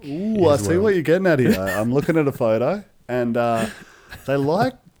think. Ooh, I see what you're getting at here. I'm looking at a photo. And they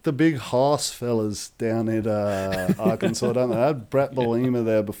like the big horse fellas down at Arkansas, don't they? I had Brett Belima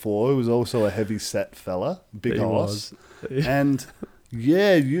there before, who was also a heavy set fella, big horse. And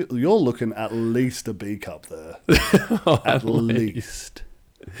yeah, you're looking at least a B cup there. At least.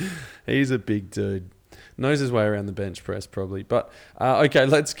 He's a big dude. Knows his way around the bench press, probably. But, okay,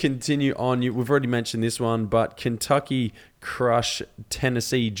 let's continue on. We've already mentioned this one, but Kentucky crush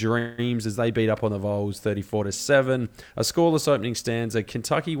Tennessee Dreams as they beat up on the Vols 34-7. A scoreless opening stanza.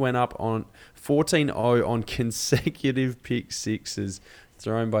 Kentucky went up on 14-0 on consecutive pick sixes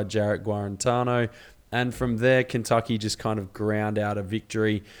thrown by Jarrett Guarantano. And from there, Kentucky just kind of ground out a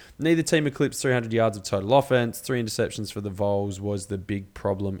victory. Neither team eclipsed 300 yards of total offense. 3 interceptions for the Vols was the big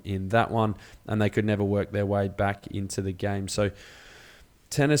problem in that one, and they could never work their way back into the game. So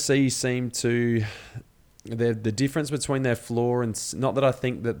Tennessee seemed to... The difference between their floor and... Not that I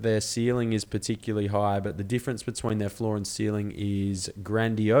think that their ceiling is particularly high, but the difference between their floor and ceiling is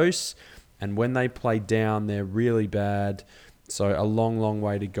grandiose. And when they play down, they're really bad. So a long, long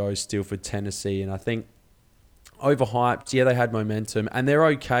way to go still for Tennessee. And I think overhyped, yeah, they had momentum. And they're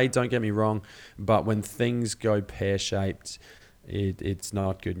okay, don't get me wrong. But when things go pear-shaped, it's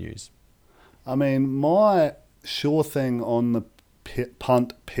not good news. I mean, my sure thing on the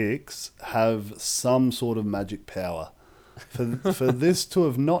punt picks have some sort of magic power. For this to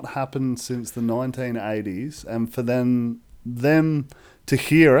have not happened since the 1980s, and for them to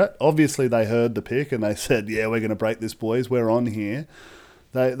hear it, obviously they heard the pick and they said, yeah, we're going to break this, boys. We're on here.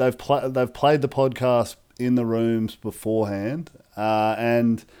 They've played the podcast in the rooms beforehand,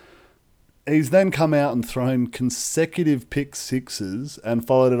 and he's then come out and thrown consecutive pick sixes and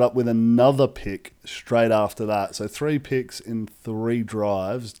followed it up with another pick straight after that. So 3 picks in 3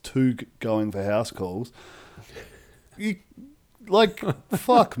 drives, 2 going for house calls.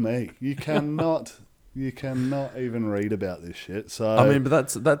 Fuck me. You cannot even read about this shit. So I mean, but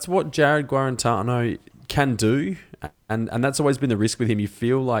that's what Jared Guarantano can do, and that's always been the risk with him. You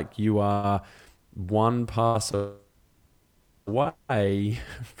feel like you are one pass away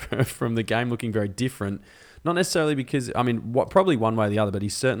from the game looking very different. Not necessarily because, probably one way or the other, but he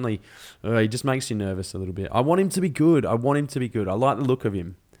certainly, he just makes you nervous a little bit. I want him to be good. I like the look of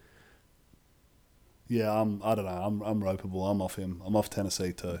him. Yeah, I don't know. I'm ropeable. I'm off him. I'm off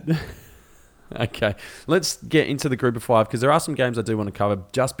Tennessee too. Okay, let's get into the group of 5 because there are some games I do want to cover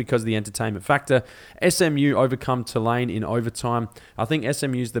just because of the entertainment factor. SMU overcome Tulane in overtime. I think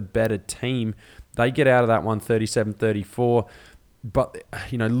SMU's the better team. They get out of that one 37-34, but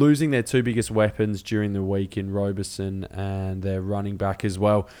losing their 2 biggest weapons during the week in Roberson and their running back as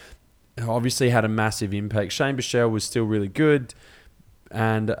well obviously had a massive impact. Shane Bichelle was still really good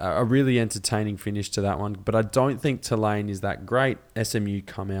and a really entertaining finish to that one, but I don't think Tulane is that great. SMU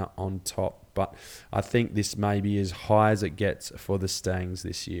come out on top. But I think this may be as high as it gets for the Stangs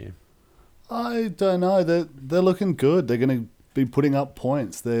this year. I don't know. They're looking good. They're going to be putting up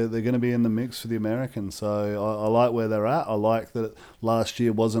points. They're going to be in the mix for the Americans. So I like where they're at. I like that last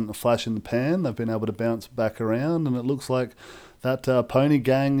year wasn't a flash in the pan. They've been able to bounce back around, and it looks like that Pony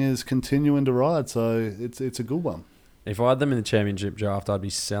gang is continuing to ride. So it's a good one. If I had them in the championship draft, I'd be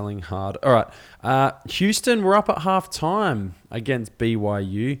selling hard. All right. Houston were up at halftime against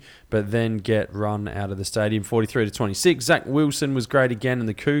BYU, but then get run out of the stadium 43-26. Zach Wilson was great again, and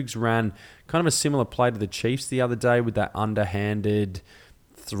the Cougs ran kind of a similar play to the Chiefs the other day with that underhanded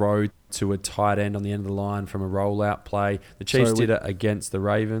throw to a tight end on the end of the line from a rollout play. The Chiefs did it against the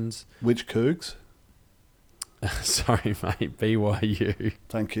Ravens. Which Cougs? Sorry, mate. BYU.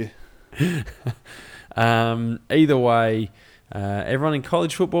 Thank you. Either way, everyone in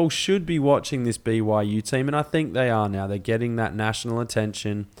college football should be watching this BYU team, and I think they are now. They're getting that national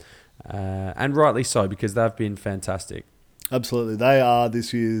attention, and rightly so, because they've been fantastic. Absolutely. They are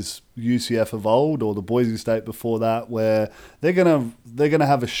this year's UCF of old, or the Boise State before that, where they're gonna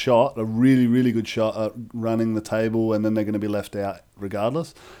have a shot, a really, really good shot at running the table, and then they're going to be left out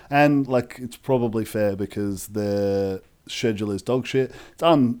regardless. And it's probably fair because their schedule is dog shit. It's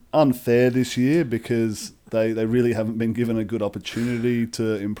unfair this year because they really haven't been given a good opportunity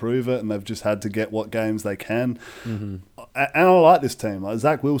to improve it, and they've just had to get what games they can. Mm-hmm. And I like this team.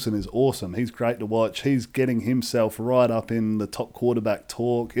 Zach Wilson is awesome. He's great to watch. He's getting himself right up in the top quarterback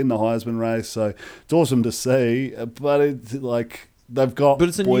talk in the Heisman race, so it's awesome to see. But it's they've got... But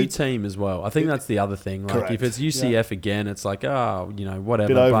it's a new team as well. I think that's the other thing. Correct. If it's UCF again, it's whatever.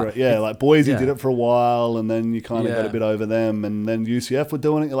 Bit over it. Yeah, Boise did it for a while, and then you kind of got a bit over them, and then UCF were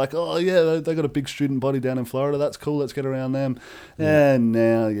doing it. You're like, oh, yeah, they got a big student body down in Florida. That's cool. Let's get around them. Yeah. And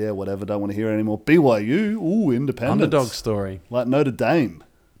now, whatever. Don't want to hear it anymore. BYU, independence. Underdog story. Like Notre Dame.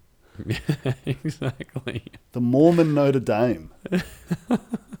 Exactly. The Mormon Notre Dame.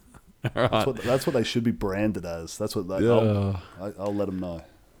 All right. That's what they should be branded as. That's what I'll let them know.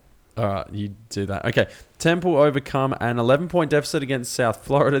 All right, you do that. Okay, Temple overcome an 11-point deficit against South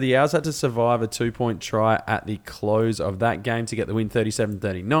Florida. The Owls had to survive a 2-point try at the close of that game to get the win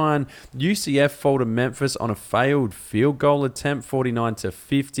 37-39. UCF fall to Memphis on a failed field goal attempt,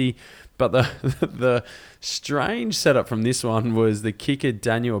 49-50. But the strange setup from this one was the kicker,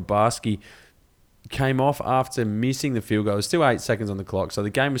 Daniel Abarski, came off after missing the field goal. There was still 8 seconds on the clock, so the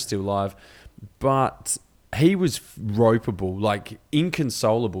game was still live. But he was ropeable,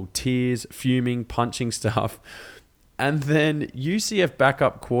 inconsolable, tears, fuming, punching stuff. And then UCF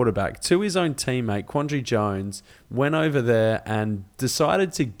backup quarterback to his own teammate, Quandre Jones, went over there and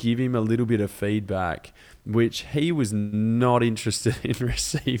decided to give him a little bit of feedback, which he was not interested in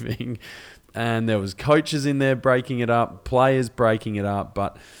receiving. And there was coaches in there breaking it up, players breaking it up,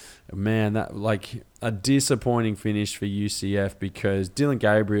 but... Man, that a disappointing finish for UCF because Dylan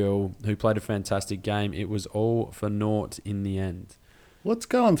Gabriel, who played a fantastic game, it was all for naught in the end. What's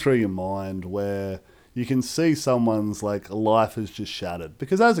going through your mind where you can see someone's life is just shattered?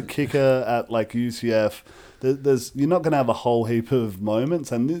 Because as a kicker at UCF, you're not going to have a whole heap of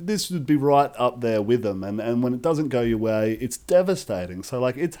moments, and this would be right up there with them. And when it doesn't go your way, it's devastating. So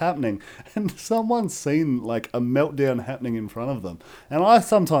it's happening, and someone's seen a meltdown happening in front of them. And I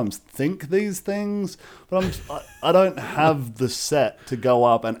sometimes think these things, but I don't have the set to go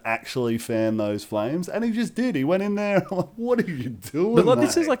up and actually fan those flames. And he just did. He went in there. What are you doing? But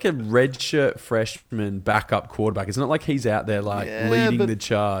this is a redshirt freshman backup quarterback. It's not like he's out there leading the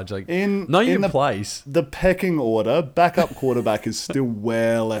charge. Know your place. The pecking order, backup quarterback is still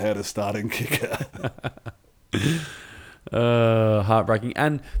well ahead of starting kicker. Heartbreaking.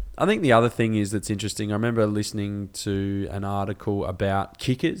 And I think the other thing is that's interesting. I remember listening to an article about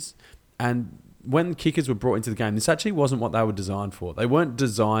kickers, and when kickers were brought into the game, this actually wasn't what they were designed for. They weren't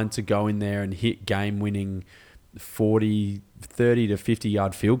designed to go in there and hit game-winning 30 to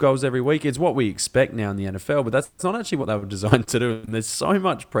 50-yard field goals every week. It's what we expect now in the NFL, but that's not actually what they were designed to do. And there's so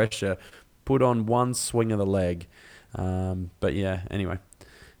much pressure put on one swing of the leg. But yeah, anyway,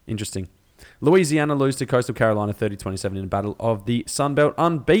 interesting. Louisiana lose to Coastal Carolina 30-27 in a battle of the Sun Belt,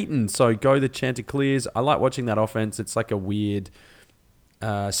 unbeaten. So go the Chanticleers. I like watching that offense. It's like a weird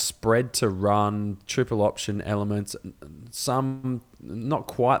spread to run, triple option elements. Some not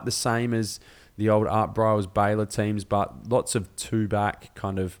quite the same as the old Art Briles Baylor teams, but lots of two-back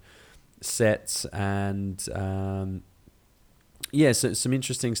kind of sets and so some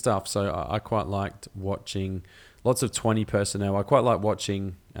interesting stuff. So I quite liked watching lots of 20 personnel. I quite like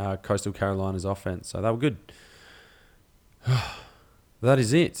watching Coastal Carolina's offense. So they were good. That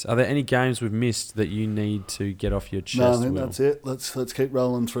is it. Are there any games we've missed that you need to get off your chest? No, I think that's it. Let's keep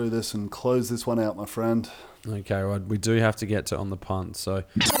rolling through this and close this one out, my friend. Okay, well, we do have to get to on the punt. So,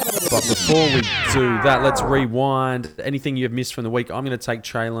 but before we do that, let's rewind. Anything you've missed from the week? I'm going to take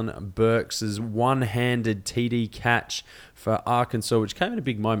Traylon Burks' one-handed TD catch for Arkansas, which came at a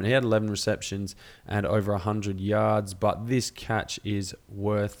big moment. He had 11 receptions and over 100 yards, but this catch is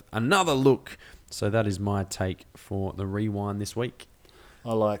worth another look. So that is my take for the rewind this week.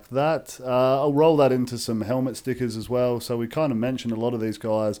 I like that. I'll roll that into some helmet stickers as well. So we kind of mentioned a lot of these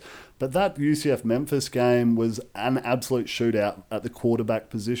guys, but that UCF-Memphis game was an absolute shootout at the quarterback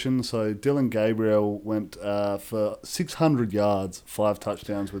position. So Dylan Gabriel went for 600 yards, 5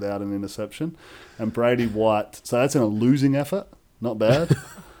 touchdowns without an interception. And Brady White, so that's in a losing effort, not bad.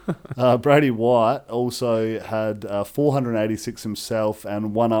 Brady White also had 486 himself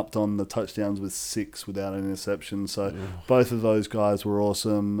and one-upped on the touchdowns with 6 without an interception. So both of those guys were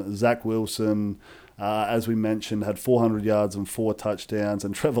awesome. Zach Wilson, as we mentioned, had 400 yards and 4 touchdowns.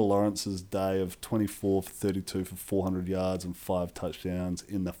 And Trevor Lawrence's day of 24 for 32 for 400 yards and 5 touchdowns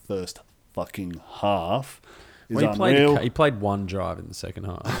in the first fucking half is unreal. He played one drive in the second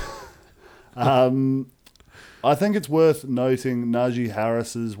half. I think it's worth noting Najee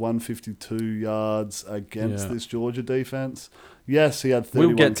Harris's 152 yards against this Georgia defense. Yes, he had 31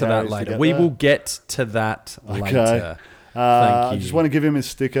 We'll get to that later. We will get to that later. Thank you. I just want to give him his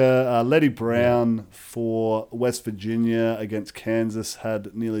sticker. Letty Brown for West Virginia against Kansas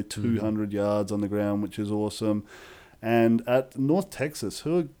had nearly 200 yards on the ground, which is awesome. And at North Texas,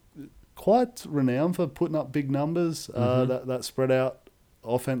 who are quite renowned for putting up big numbers, that spread out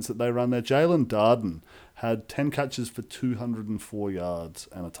offense that they run there, Jalen Darden had 10 catches for 204 yards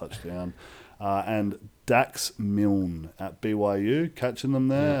and a touchdown. And Dax Milne at BYU, catching them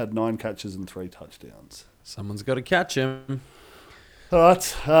there, had 9 catches and 3 touchdowns. Someone's got to catch him. All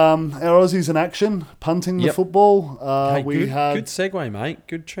right, our Aussies in action, punting the football. Good segue, mate.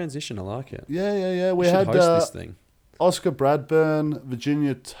 Good transition. I like it. Yeah. We should host this thing. Oscar Bradburn,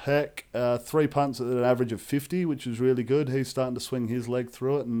 Virginia Tech, 3 punts at an average of 50, which is really good. He's starting to swing his leg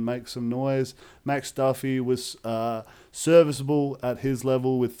through it and make some noise. Max Duffy was serviceable at his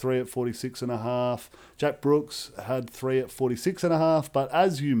level with 3 at 46.5. Jack Brooks had 3 at 46.5. But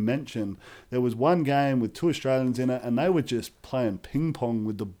as you mentioned, there was one game with 2 Australians in it, and they were just playing ping pong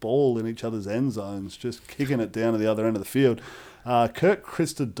with the ball in each other's end zones, just kicking it down to the other end of the field. Kirk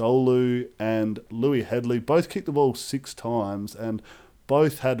Christodoulou and Louis Headley both kicked the ball 6 times and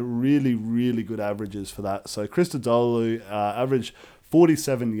both had really, really good averages for that. So Christodoulou averaged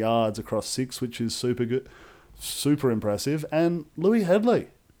 47 yards across 6, which is super good, super impressive. And Louis Headley,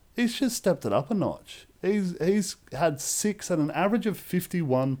 he's just stepped it up a notch. He's had 6 at an average of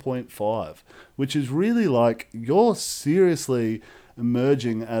 51.5, which is really like you're seriously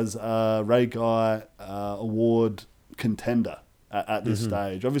emerging as a Ray Guy Award contender at this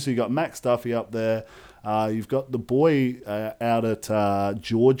stage. Obviously, you've got Max Duffy up there. You've got the boy out at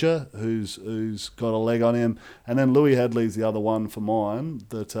Georgia who's got a leg on him. And then Louis Headley's the other one for mine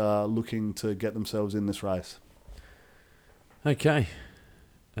that are looking to get themselves in this race. Okay.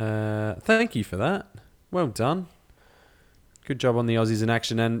 Thank you for that. Well done. Good job on the Aussies in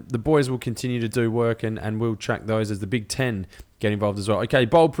action. And the boys will continue to do work and we'll track those as the Big Ten get involved as well. Okay,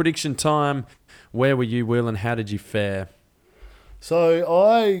 bold prediction time. Where were you, Will, and how did you fare?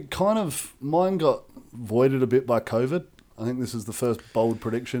 So mine got voided a bit by COVID. I think this is the first bold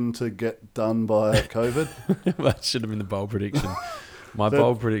prediction to get done by COVID. That should have been the bold prediction. My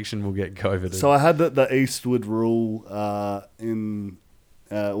bold prediction will get COVID. So I had that the East would rule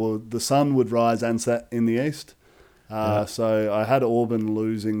the sun would rise and set in the East. So I had Auburn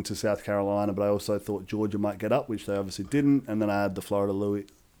losing to South Carolina, but I also thought Georgia might get up, which they obviously didn't. And then I had the Florida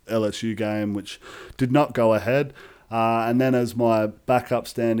LSU game, which did not go ahead. And then as my backup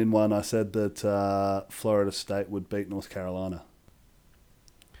stand-in one, I said that Florida State would beat North Carolina.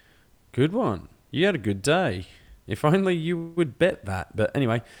 Good one. You had a good day. If only you would bet that. But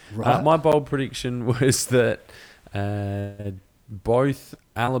anyway, Right. my bold prediction was that both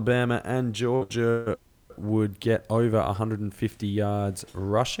Alabama and Georgia would get over 150 yards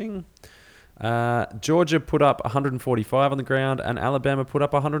rushing. Georgia put up 145 on the ground and Alabama put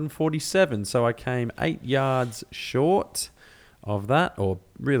up 147. So I came 8 yards short of that, or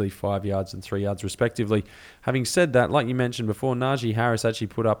really 5 yards and 3 yards respectively. Having said that, like you mentioned before, Najee Harris actually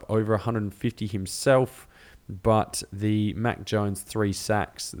put up over 150 himself, but the Mac Jones 3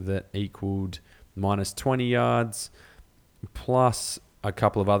 sacks that equaled minus 20 yards plus a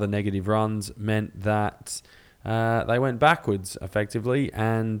couple of other negative runs meant that they went backwards effectively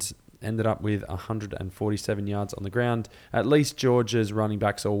and ended up with 147 yards on the ground. At least Georgia's running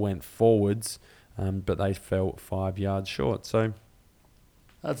backs all went forwards, but they fell 5 yards short. So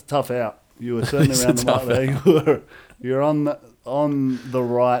That's a tough out. You were certainly It's a around the mark tough there. You're on the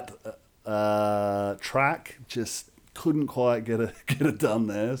right track. Just couldn't quite get it done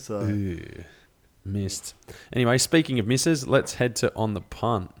there. So missed. Anyway, speaking of misses, let's head to On the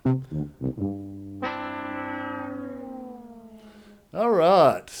Punt. all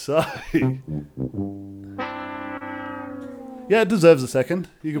right. So yeah, it deserves a second.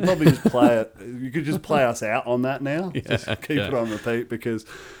 You could probably just play it. You could just play us out on that now. Just keep it on repeat because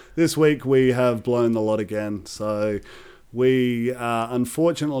this week we have blown the lot again. So we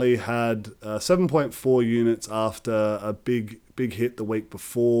unfortunately had 7.4 units after a big hit the week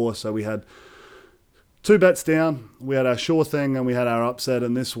before. So we had 2 bets down. We had our sure thing and we had our upset,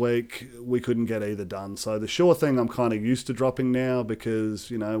 and this week we couldn't get either done. So the sure thing I'm kind of used to dropping now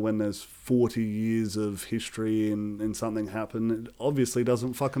because, you know, when there's 40 years of history and something happened, it obviously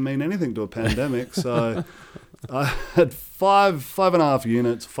doesn't fucking mean anything to a pandemic. So I had 5.5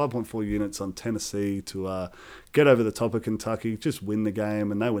 units, 5.4 units on Tennessee to get over the top of Kentucky, just win the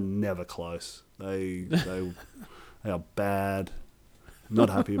game, and they were never close. They are bad.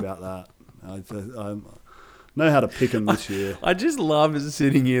 Not happy about that. I know how to pick them this year. I just love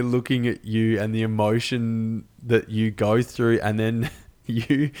sitting here looking at you and the emotion that you go through, and then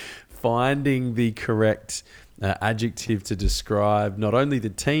you finding the correct adjective to describe not only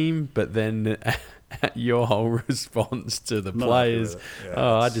the team, but then your whole response to the players.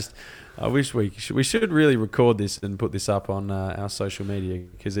 Yeah, I wish we should really record this and put this up on our social media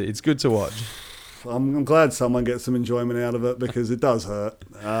because it's good to watch. I'm glad someone gets some enjoyment out of it because it does hurt.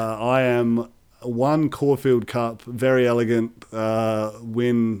 I am one Caulfield Cup, very elegant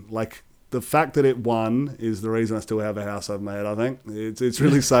win. Like the fact that it won is the reason I still have a house I've made. I think it's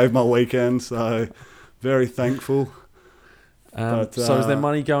really saved my weekend. So very thankful. So is there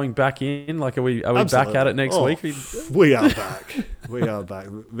money going back in? Like, are we back at it next week? We are back. We are back.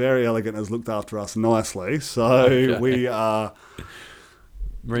 Very Elegant has looked after us nicely. So we are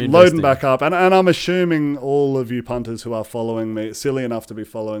loading back up. And I'm assuming all of you punters who are following me, silly enough to be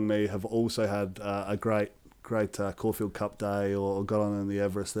following me, have also had a great Caulfield Cup day or got on in the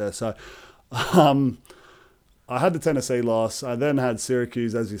Everest there. So I had the Tennessee loss. I then had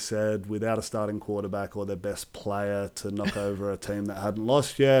Syracuse, as you said, without a starting quarterback or their best player to knock over a team that hadn't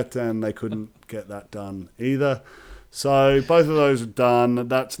lost yet, and they couldn't get that done either. So both of those are done.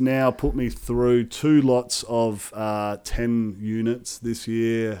 That's now put me through 2 lots of 10 units this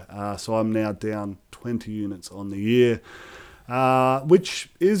year. So I'm now down 20 units on the year,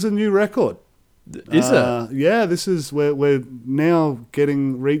 which is a new record. Is it? Yeah, this is we're now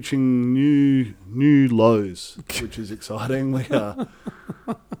reaching new lows, which is exciting. We are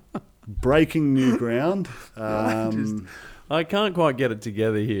breaking new ground. I can't quite get it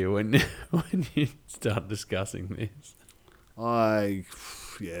together here when you start discussing this.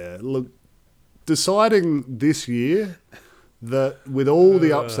 Look, deciding this year that with all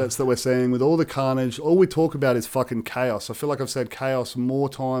the upsets that we're seeing, with all the carnage, all we talk about is fucking chaos. I feel like I've said chaos more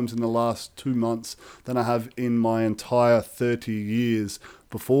times in the last 2 months than I have in my entire 30 years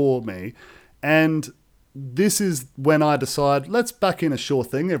before me. And this is when I decide, let's back in a sure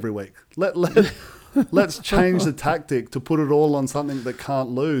thing every week. Let's change the tactic to put it all on something that can't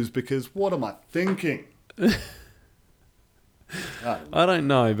lose, because what am I thinking? I don't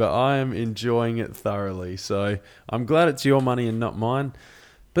know, but I am enjoying it thoroughly. So I'm glad it's your money and not mine.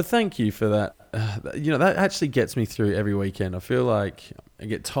 But thank you for that. That actually gets me through every weekend. I feel like I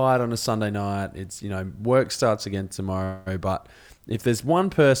get tired on a Sunday night. It's, work starts again tomorrow. But if there's one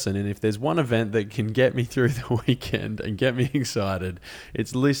person and if there's one event that can get me through the weekend and get me excited,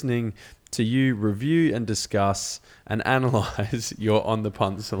 it's listening to you review and discuss and analyse your on the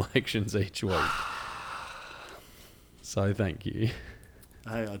punt selections each week. So thank you.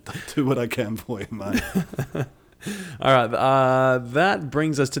 Hey, I do what I can for you, mate. All right, that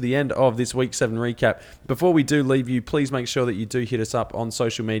brings us to the end of this Week 7 recap. Before we do leave you, please make sure that you do hit us up on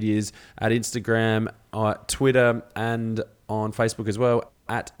social medias at Instagram, Twitter, and on Facebook as well,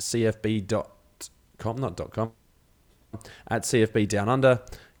 at cfb.com, not .com, at CFB Down Under.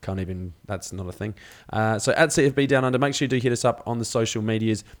 That's not a thing. So at CFB Down Under, make sure you do hit us up on the social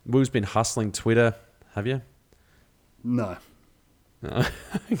medias. Will's been hustling Twitter, have you? No.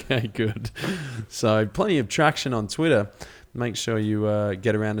 Okay, good. So plenty of traction on Twitter. Make sure you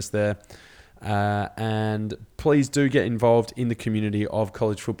get around us there. And please do get involved in the community of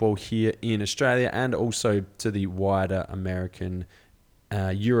college football here in Australia and also to the wider American,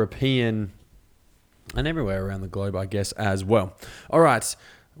 European, and everywhere around the globe, I guess, as well. All right.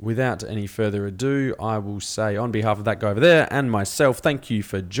 Without any further ado, I will say on behalf of that guy over there and myself, thank you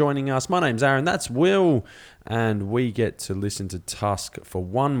for joining us. My name's Aaron, that's Will, and we get to listen to Tusk for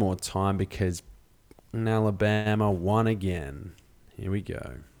one more time because Alabama won again. Here we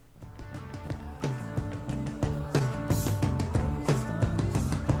go.